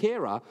a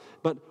carer,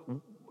 but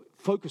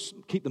focus,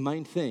 keep the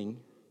main thing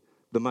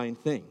the main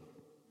thing.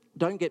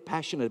 Don't get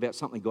passionate about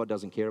something God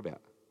doesn't care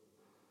about.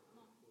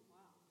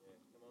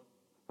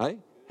 Hey?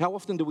 How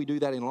often do we do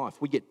that in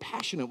life? We get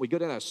passionate. We go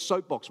down our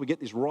soapbox. We get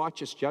this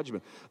righteous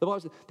judgment. The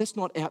Bible says that's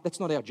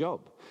not our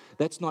job.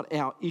 That's not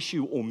our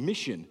issue or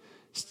mission.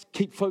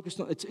 Keep focused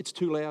on it's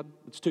too loud.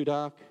 It's too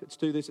dark. It's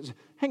too this.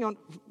 Hang on.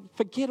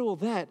 Forget all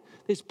that.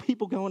 There's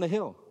people going to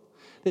hell.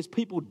 There's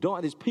people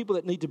dying. There's people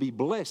that need to be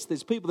blessed.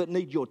 There's people that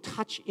need your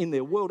touch in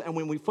their world. And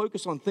when we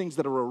focus on things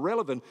that are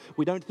irrelevant,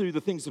 we don't do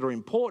the things that are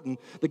important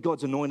that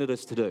God's anointed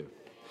us to do.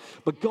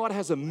 But God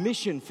has a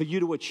mission for you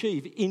to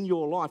achieve in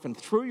your life and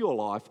through your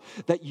life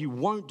that you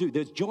won't do.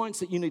 There's giants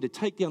that you need to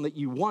take down that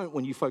you won't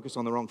when you focus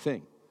on the wrong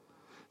thing.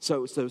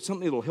 So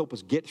something that will help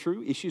us get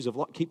through issues of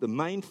life. Keep the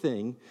main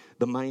thing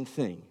the main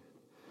thing.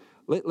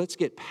 Let's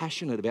get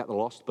passionate about the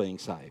lost being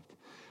saved.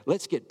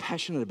 Let's get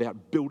passionate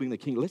about building the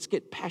kingdom. Let's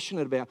get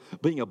passionate about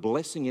being a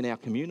blessing in our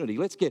community.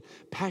 Let's get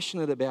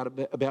passionate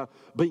about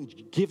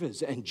being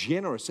givers and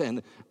generous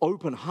and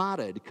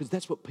open-hearted, because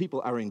that's what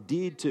people are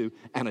endeared to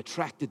and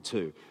attracted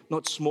to,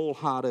 not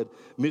small-hearted,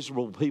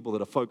 miserable people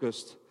that are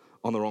focused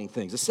on the wrong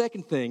things. The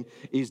second thing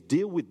is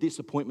deal with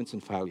disappointments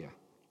and failure.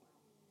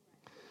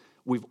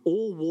 We've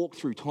all walked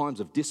through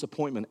times of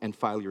disappointment and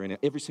failure in it,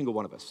 every single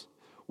one of us.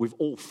 We've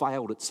all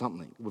failed at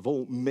something. We've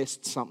all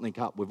messed something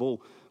up. We've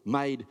all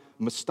made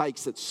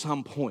mistakes at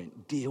some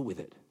point. Deal with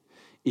it.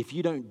 If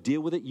you don't deal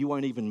with it, you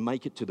won't even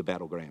make it to the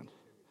battleground.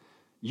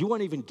 You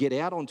won't even get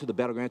out onto the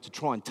battleground to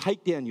try and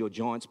take down your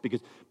giants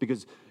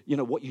because you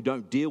know what you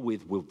don't deal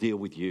with will deal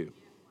with you.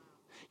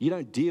 You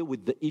don't deal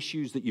with the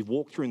issues that you've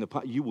walked through in the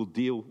past, you will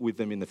deal with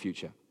them in the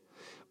future.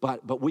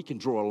 But we can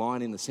draw a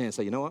line in the sand and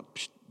say, you know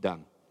what?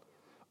 Done.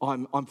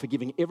 I'm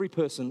forgiving every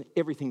person,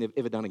 everything they've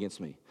ever done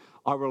against me.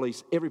 I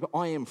release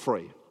I am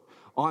free.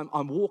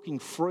 I'm walking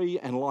free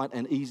and light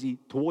and easy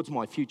towards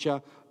my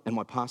future, and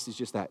my past is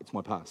just that. It's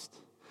my past.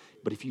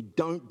 But if you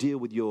don't deal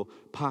with your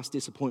past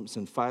disappointments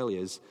and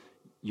failures,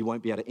 you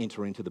won't be able to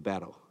enter into the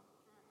battle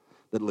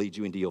that leads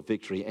you into your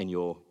victory and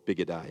your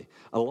bigger day.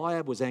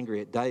 Eliab was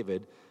angry at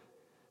David.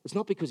 It's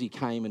not because he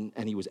came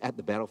and he was at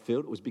the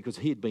battlefield. It was because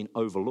he had been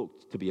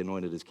overlooked to be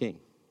anointed as king.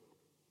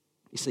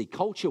 You see,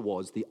 culture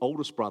was the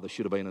oldest brother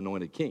should have been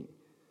anointed king.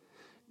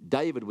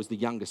 David was the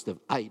youngest of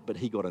 8, but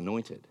he got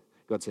anointed.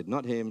 God said,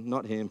 not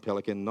him,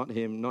 Pelican, not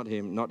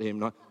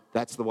him.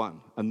 That's the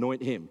one.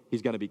 Anoint him.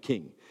 He's going to be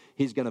king.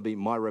 He's going to be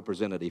my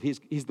representative.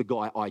 He's the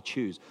guy I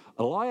choose.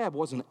 Eliab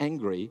wasn't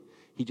angry.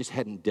 He just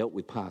hadn't dealt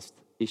with past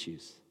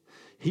issues.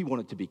 He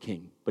wanted to be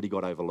king, but he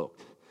got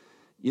overlooked.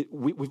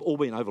 We've all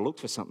been overlooked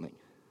for something.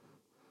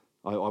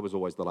 I was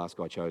always the last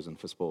guy chosen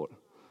for sport.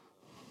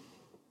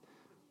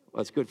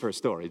 Well, it's good for a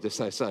story, just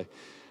so.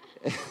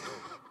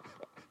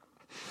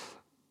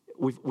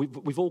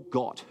 We've all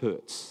got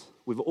hurts.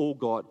 We've all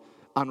got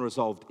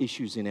unresolved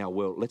issues in our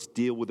world. Let's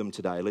deal with them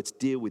today. Let's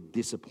deal with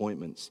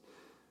disappointments.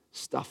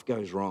 Stuff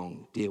goes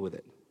wrong. Deal with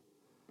it.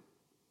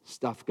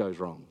 Stuff goes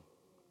wrong.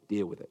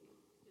 Deal with it.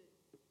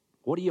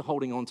 What are you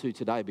holding on to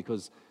today?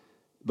 Because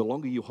the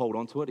longer you hold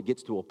on to it, it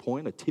gets to a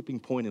point, a tipping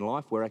point in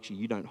life where actually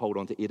you don't hold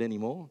on to it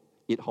anymore.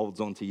 It holds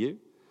on to you. And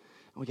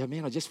we go,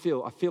 man, I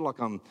feel like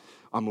I'm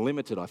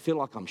limited. I feel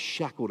like I'm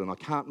shackled and I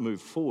can't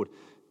move forward.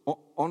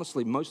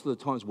 Honestly, most of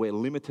the times we're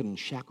limited and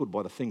shackled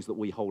by the things that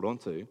we hold on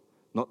to,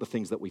 not the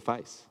things that we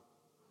face.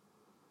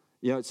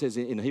 You know, it says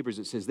in Hebrews,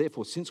 it says,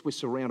 therefore, since we're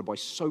surrounded by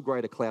so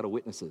great a cloud of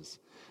witnesses,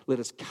 let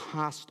us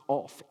cast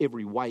off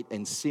every weight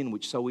and sin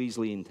which so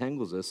easily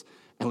entangles us,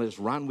 and let us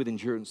run with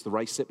endurance the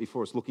race set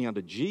before us, looking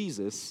unto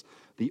Jesus,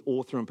 the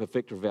author and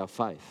perfecter of our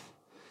faith.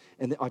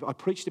 And I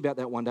preached about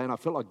that one day, and I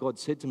felt like God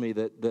said to me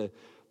that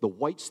the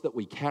weights that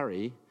we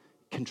carry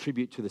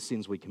contribute to the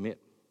sins we commit.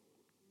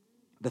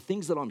 The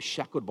things that I'm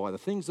shackled by, the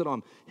things that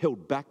I'm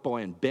held back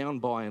by and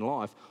bound by in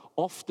life,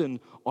 often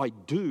I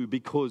do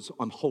because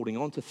I'm holding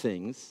on to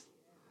things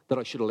that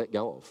I should have let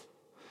go of.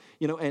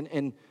 You know,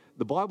 and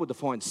the Bible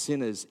defines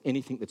sin as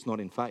anything that's not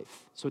in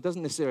faith. So it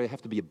doesn't necessarily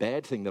have to be a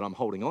bad thing that I'm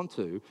holding on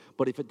to,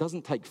 but if it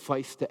doesn't take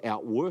faith to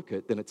outwork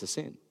it, then it's a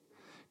sin.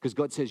 Because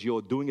God says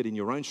you're doing it in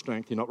your own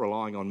strength, you're not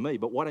relying on me,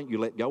 but why don't you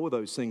let go of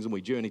those things and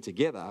we journey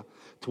together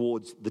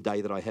towards the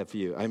day that I have for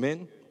you.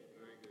 Amen?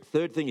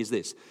 Third thing is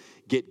this,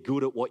 get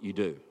good at what you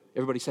do.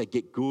 Everybody say,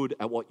 get good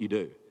at what you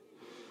do.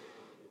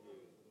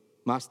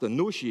 Master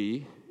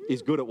Nushi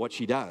is good at what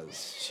she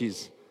does.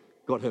 She's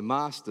got her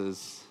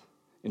master's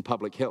in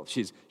public health.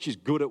 She's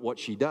good at what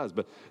she does.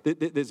 But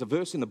there's a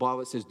verse in the Bible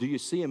that says, do you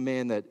see a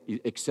man that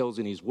excels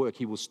in his work?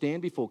 He will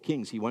stand before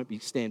kings. He won't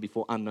stand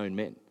before unknown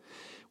men.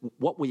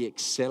 What we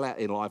excel at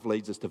in life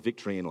leads us to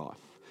victory in life.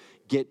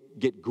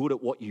 Get good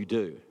at what you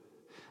do.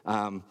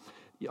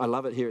 I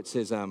love it here. It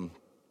says,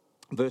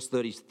 verse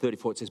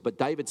 34, it says, but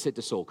David said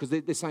to Saul, because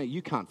they're saying,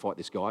 you can't fight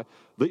this guy.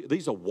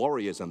 These are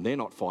warriors and they're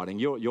not fighting.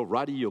 You're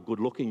ruddy, you're good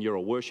looking, you're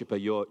a worshiper,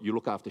 you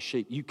look after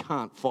sheep. You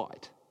can't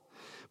fight.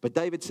 But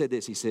David said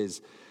this, he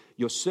says,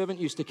 your servant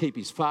used to keep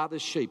his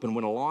father's sheep, and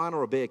when a lion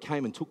or a bear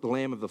came and took the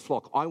lamb of the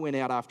flock, I went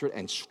out after it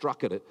and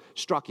struck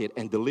it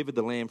and delivered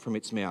the lamb from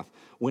its mouth.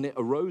 When it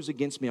arose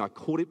against me, I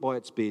caught it by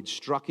its beard,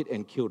 struck it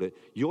and killed it.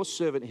 Your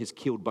servant has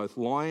killed both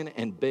lion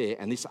and bear,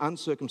 and this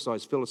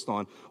uncircumcised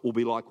Philistine will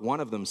be like one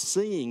of them,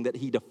 seeing that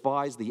he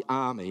defies the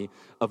army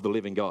of the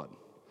living God.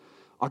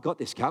 I got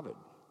this covered.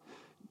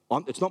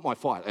 It's not my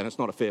fight, and it's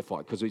not a fair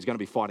fight, because he's going to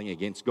be fighting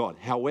against God.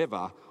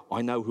 However,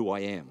 I know who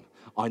I am.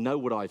 I know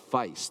what I've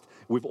faced.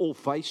 We've all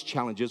faced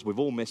challenges. We've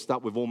all messed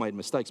up. We've all made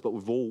mistakes, but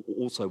we've all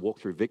also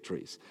walked through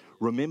victories.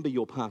 Remember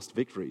your past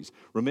victories.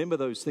 Remember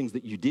those things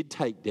that you did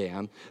take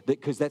down,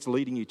 because that's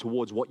leading you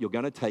towards what you're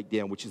going to take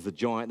down, which is the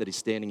giant that is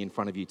standing in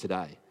front of you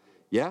today.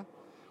 Yeah?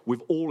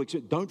 We've all,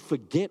 don't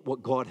forget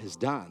what God has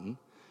done.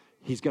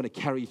 He's going to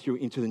carry you through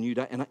into the new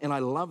day. And I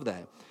love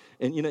that.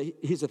 And, you know,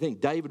 here's the thing.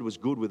 David was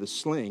good with a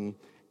sling,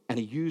 and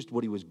he used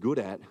what he was good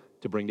at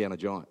to bring down a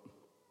giant.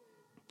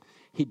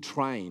 He'd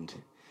trained.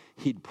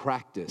 He'd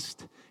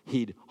practiced,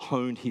 he'd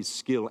honed his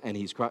skill and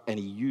his craft, and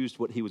he used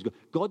what he was good.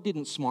 God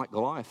didn't smite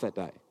Goliath that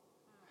day.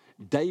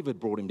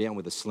 David brought him down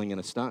with a sling and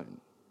a stone.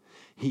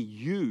 He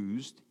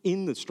used,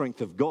 in the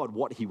strength of God,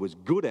 what he was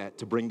good at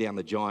to bring down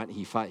the giant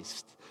he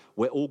faced.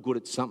 We're all good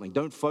at something.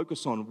 Don't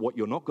focus on what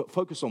you're not good.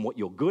 Focus on what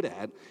you're good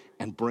at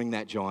and bring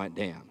that giant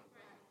down.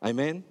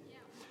 Amen? Yeah.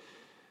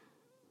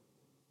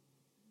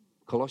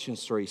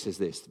 Colossians 3 says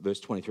this, verse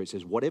 23, it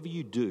says, whatever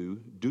you do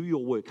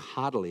your work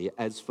heartily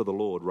as for the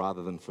Lord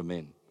rather than for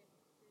men.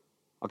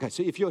 Okay,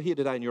 so if you're here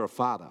today and you're a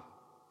father,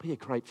 be a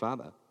great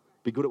father.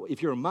 Be good at,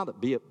 if you're a mother,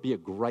 be a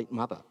great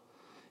mother.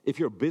 If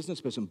you're a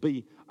business person,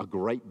 be a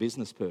great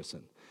business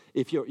person.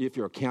 If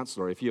you're a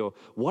counselor,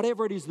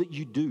 whatever it is that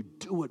you do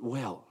it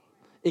well.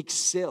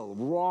 Excel,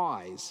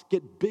 rise,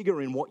 get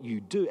bigger in what you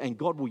do, and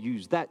God will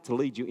use that to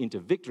lead you into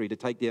victory to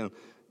take down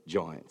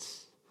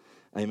giants.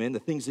 Amen. The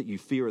things that you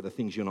fear are the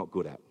things you're not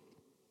good at.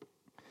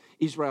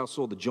 Israel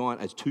saw the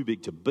giant as too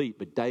big to beat,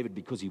 but David,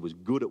 because he was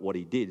good at what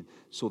he did,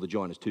 saw the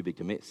giant as too big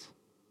to miss.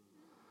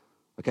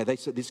 Okay, they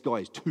said this guy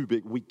is too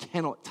big. We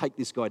cannot take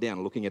this guy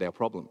down, looking at our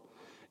problem.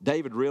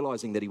 David,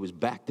 realizing that he was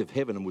backed of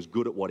heaven and was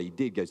good at what he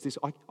did, goes,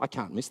 I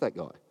can't miss that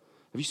guy.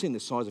 Have you seen the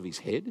size of his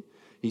head?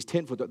 He's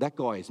 10 foot. That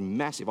guy is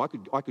massive. I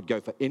could go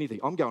for anything.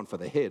 I'm going for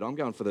the head. I'm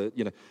going for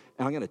and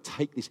I'm going to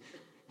take this.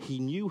 He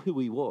knew who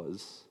he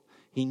was.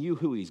 He knew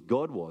who his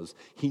God was.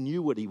 He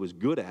knew what he was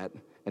good at,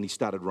 and he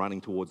started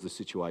running towards the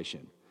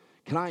situation.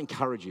 Can I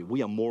encourage you?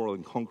 We are more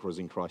than conquerors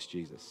in Christ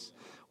Jesus.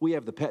 We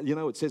have the power. You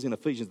know, it says in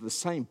Ephesians, the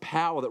same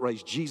power that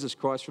raised Jesus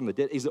Christ from the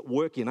dead is at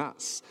work in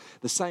us.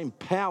 The same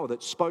power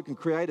that spoke and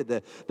created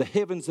the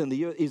heavens and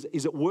the earth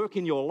is at work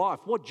in your life.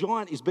 What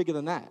giant is bigger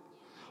than that?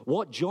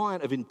 What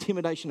giant of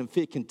intimidation and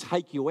fear can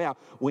take you out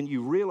when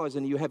you realize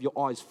and you have your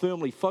eyes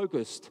firmly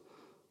focused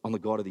on the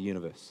God of the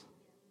universe?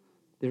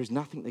 There is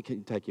nothing that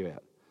can take you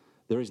out.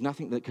 There is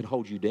nothing that can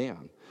hold you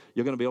down.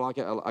 You're going to be like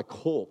a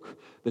cork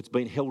that's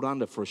been held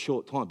under for a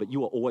short time, but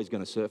you are always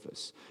going to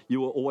surface.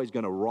 You are always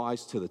going to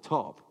rise to the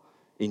top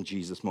in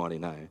Jesus' mighty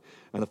name.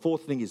 And the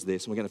fourth thing is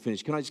this, and we're going to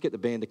finish. Can I just get the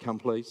band to come,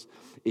 please?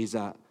 Is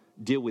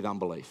deal with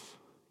unbelief.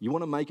 You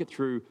want to make it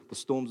through the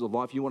storms of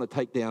life. You want to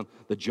take down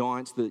the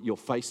giants that you're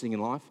facing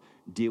in life.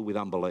 Deal with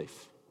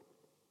unbelief.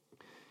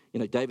 You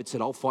know, David said,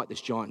 I'll fight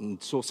this giant.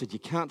 And Saul said, you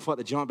can't fight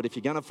the giant, but if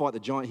you're going to fight the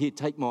giant, here,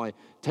 take my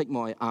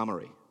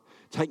armory.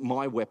 Take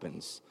my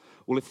weapons.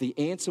 Well, if the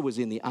answer was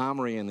in the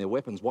armory and their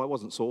weapons, why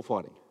wasn't Saul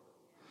fighting?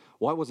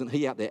 Why wasn't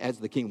he out there as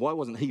the king? Why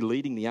wasn't he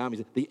leading the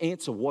armies? The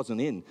answer wasn't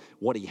in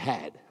what he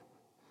had.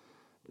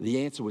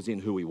 The answer was in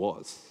who he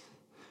was.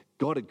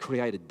 God had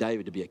created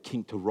David to be a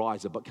king, to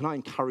rise up. But can I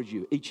encourage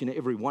you, each and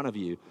every one of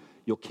you,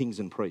 you're kings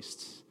and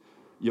priests.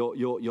 You're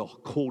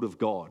called of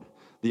God.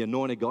 The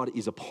anointed God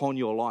is upon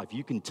your life.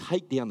 You can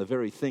take down the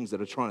very things that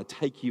are trying to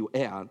take you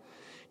out.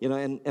 You know,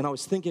 and I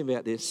was thinking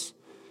about this.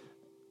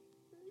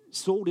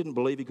 Saul didn't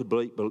believe he could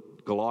beat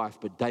Goliath,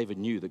 but David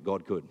knew that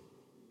God could.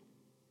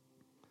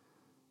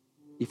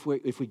 If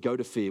we go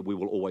to fear, we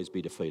will always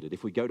be defeated.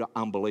 If we go to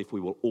unbelief,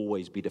 we will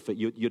always be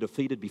defeated. You're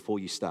defeated before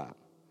you start.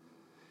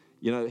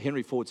 You know,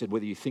 Henry Ford said,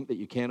 whether you think that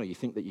you can or you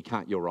think that you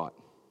can't, you're right.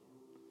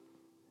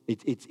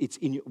 It's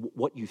in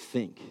what you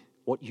think,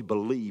 what you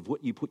believe,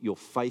 what you put your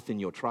faith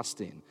and your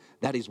trust in.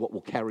 That is what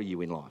will carry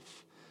you in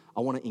life. I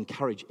want to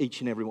encourage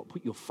each and every one,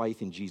 put your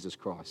faith in Jesus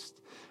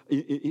Christ.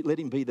 Let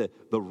him be the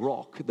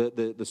rock,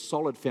 the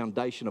solid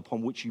foundation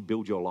upon which you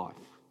build your life.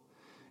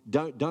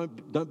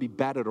 Don't be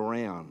battered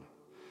around.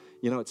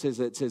 You know, it says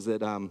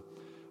that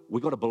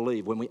we've got to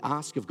believe. When we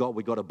ask of God,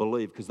 we've got to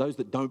believe, because those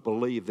that don't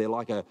believe, they're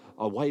like a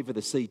wave of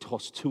the sea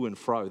tossed to and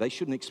fro. They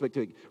shouldn't expect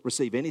to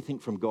receive anything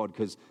from God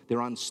because they're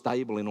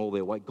unstable in all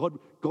their way. God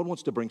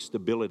wants to bring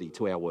stability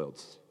to our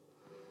worlds.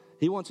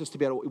 He wants us to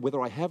be able to,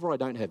 whether I have or I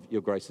don't have,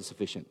 your grace is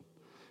sufficient.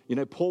 You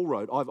know, Paul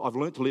wrote, I've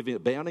learned to live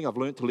abounding, I've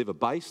learned to live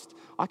abased.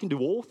 I can do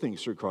all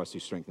things through Christ who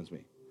strengthens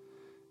me.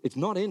 It's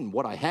not in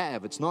what I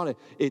have. It's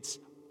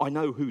I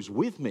know who's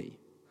with me.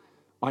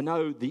 I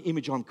know the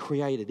image I'm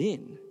created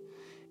in.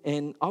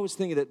 And I was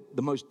thinking that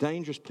the most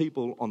dangerous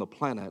people on the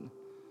planet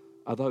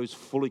are those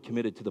fully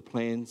committed to the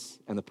plans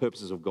and the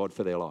purposes of God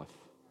for their life.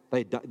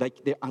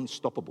 They're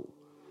unstoppable.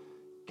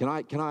 Can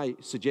I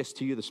suggest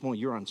to you this morning,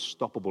 you're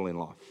unstoppable in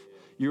life.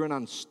 You're an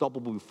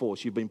unstoppable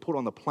force. You've been put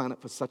on the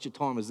planet for such a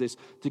time as this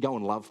to go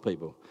and love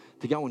people,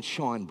 to go and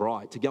shine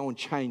bright, to go and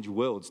change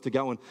worlds, to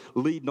go and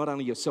lead not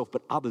only yourself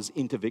but others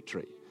into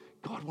victory.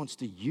 God wants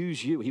to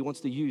use you. He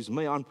wants to use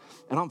me.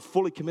 I'm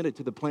fully committed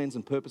to the plans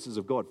and purposes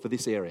of God for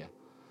this area,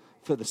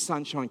 for the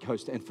Sunshine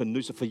Coast and for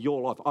Noosa, for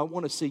your life. I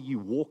want to see you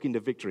walk into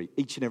victory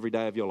each and every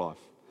day of your life.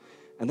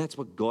 And that's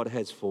what God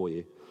has for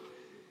you.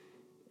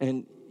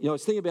 And, you know, I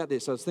was thinking about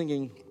this. I was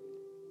thinking,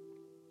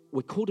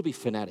 we're called to be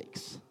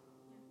fanatics.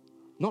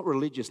 Not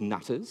religious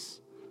nutters,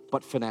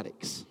 but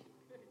fanatics.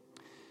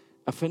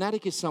 A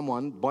fanatic is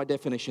someone, by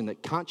definition,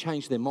 that can't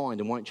change their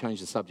mind and won't change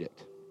the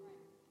subject.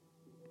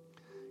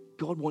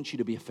 God wants you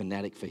to be a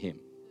fanatic for him.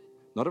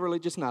 Not a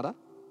religious nutter,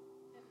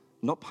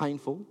 not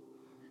painful,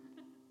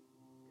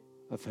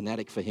 a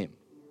fanatic for him.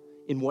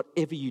 In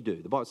whatever you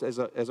do, the Bible says,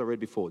 as I read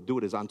before, do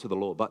it as unto the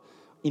Lord. But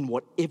in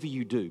whatever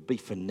you do, be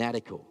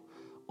fanatical.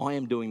 I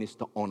am doing this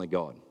to honor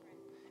God.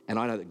 And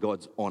I know that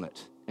God's on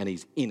it, and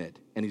he's in it,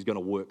 and he's going to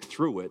work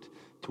through it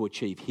to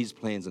achieve his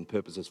plans and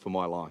purposes for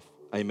my life.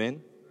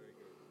 Amen?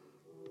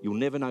 You'll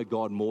never know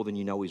God more than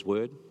you know his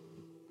word.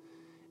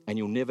 And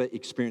you'll never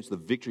experience the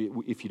victory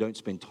if you don't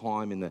spend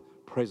time in the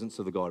presence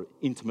of the God,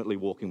 intimately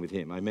walking with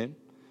him. Amen?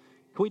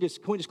 Can we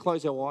just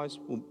close our eyes?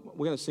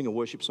 We're going to sing a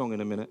worship song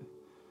in a minute.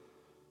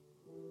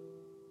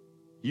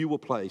 You were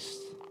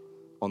placed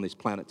on this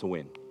planet to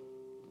win.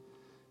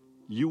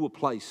 You were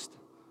placed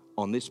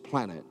on this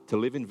planet to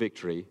live in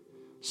victory,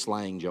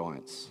 slaying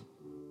giants.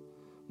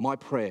 My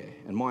prayer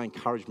and my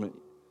encouragement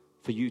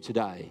for you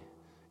today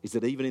is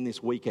that even in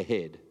this week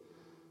ahead,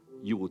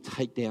 you will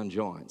take down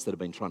giants that have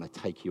been trying to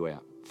take you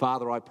out.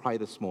 Father, I pray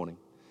this morning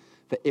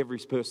for every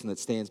person that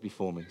stands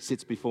before me,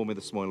 sits before me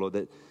this morning, Lord,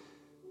 that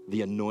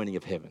the anointing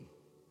of heaven,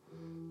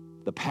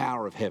 the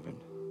power of heaven,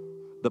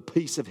 the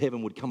peace of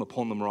heaven would come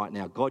upon them right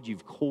now. God,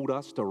 you've called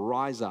us to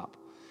rise up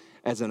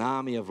as an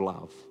army of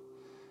love,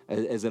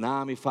 as an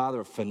army, Father,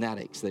 of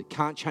fanatics that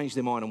can't change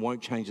their mind and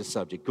won't change the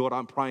subject. God,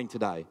 I'm praying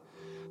today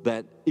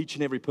that each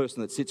and every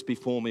person that sits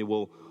before me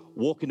will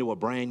walk into a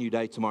brand new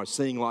day tomorrow,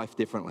 seeing life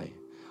differently.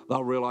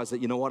 They'll realize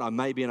that, you know what, I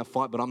may be in a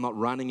fight, but I'm not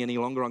running any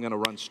longer. I'm going to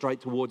run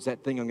straight towards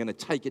that thing. I'm going to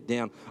take it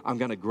down. I'm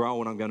going to grow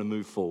and I'm going to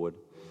move forward.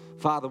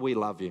 Father, we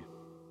love you.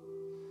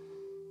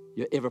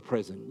 You're ever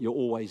present. You're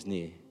always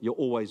near. You're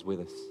always with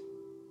us.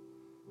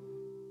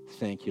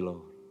 Thank you,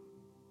 Lord.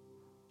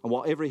 And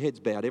while every head's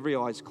bowed, every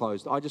eye's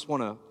closed, I just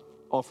want to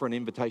offer an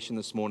invitation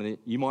this morning.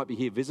 You might be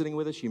here visiting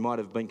with us. You might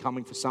have been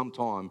coming for some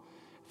time.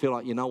 Feel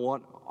like, you know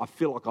what? I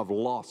feel like I've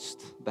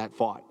lost that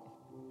fight.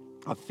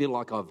 I feel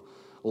like I've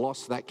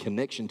lost that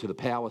connection to the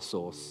power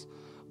source.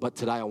 But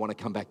today I want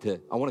to come back to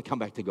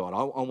God.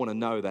 I want to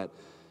know that,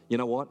 you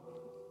know what?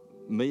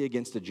 Me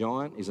against a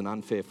giant is an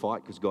unfair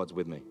fight because God's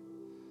with me.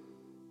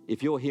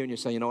 If you're here and you're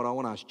saying, you know what, I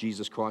want to ask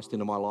Jesus Christ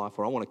into my life,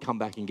 or I want to come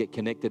back and get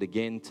connected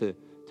again to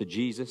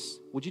Jesus,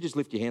 would you just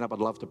lift your hand up? I'd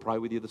love to pray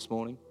with you this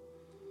morning.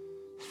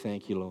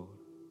 Thank you, Lord.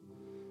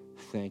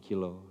 Thank you,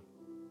 Lord.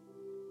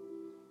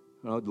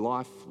 You know,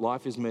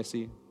 life is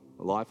messy.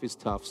 Life is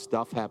tough.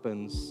 Stuff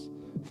happens.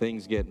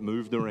 Things get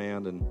moved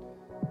around. And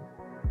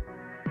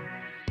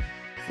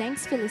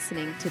Thanks for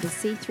listening to the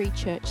C3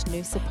 Church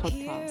Noosa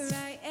podcast.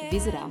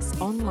 Visit us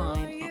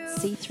online at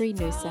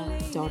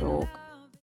c3noosa.org.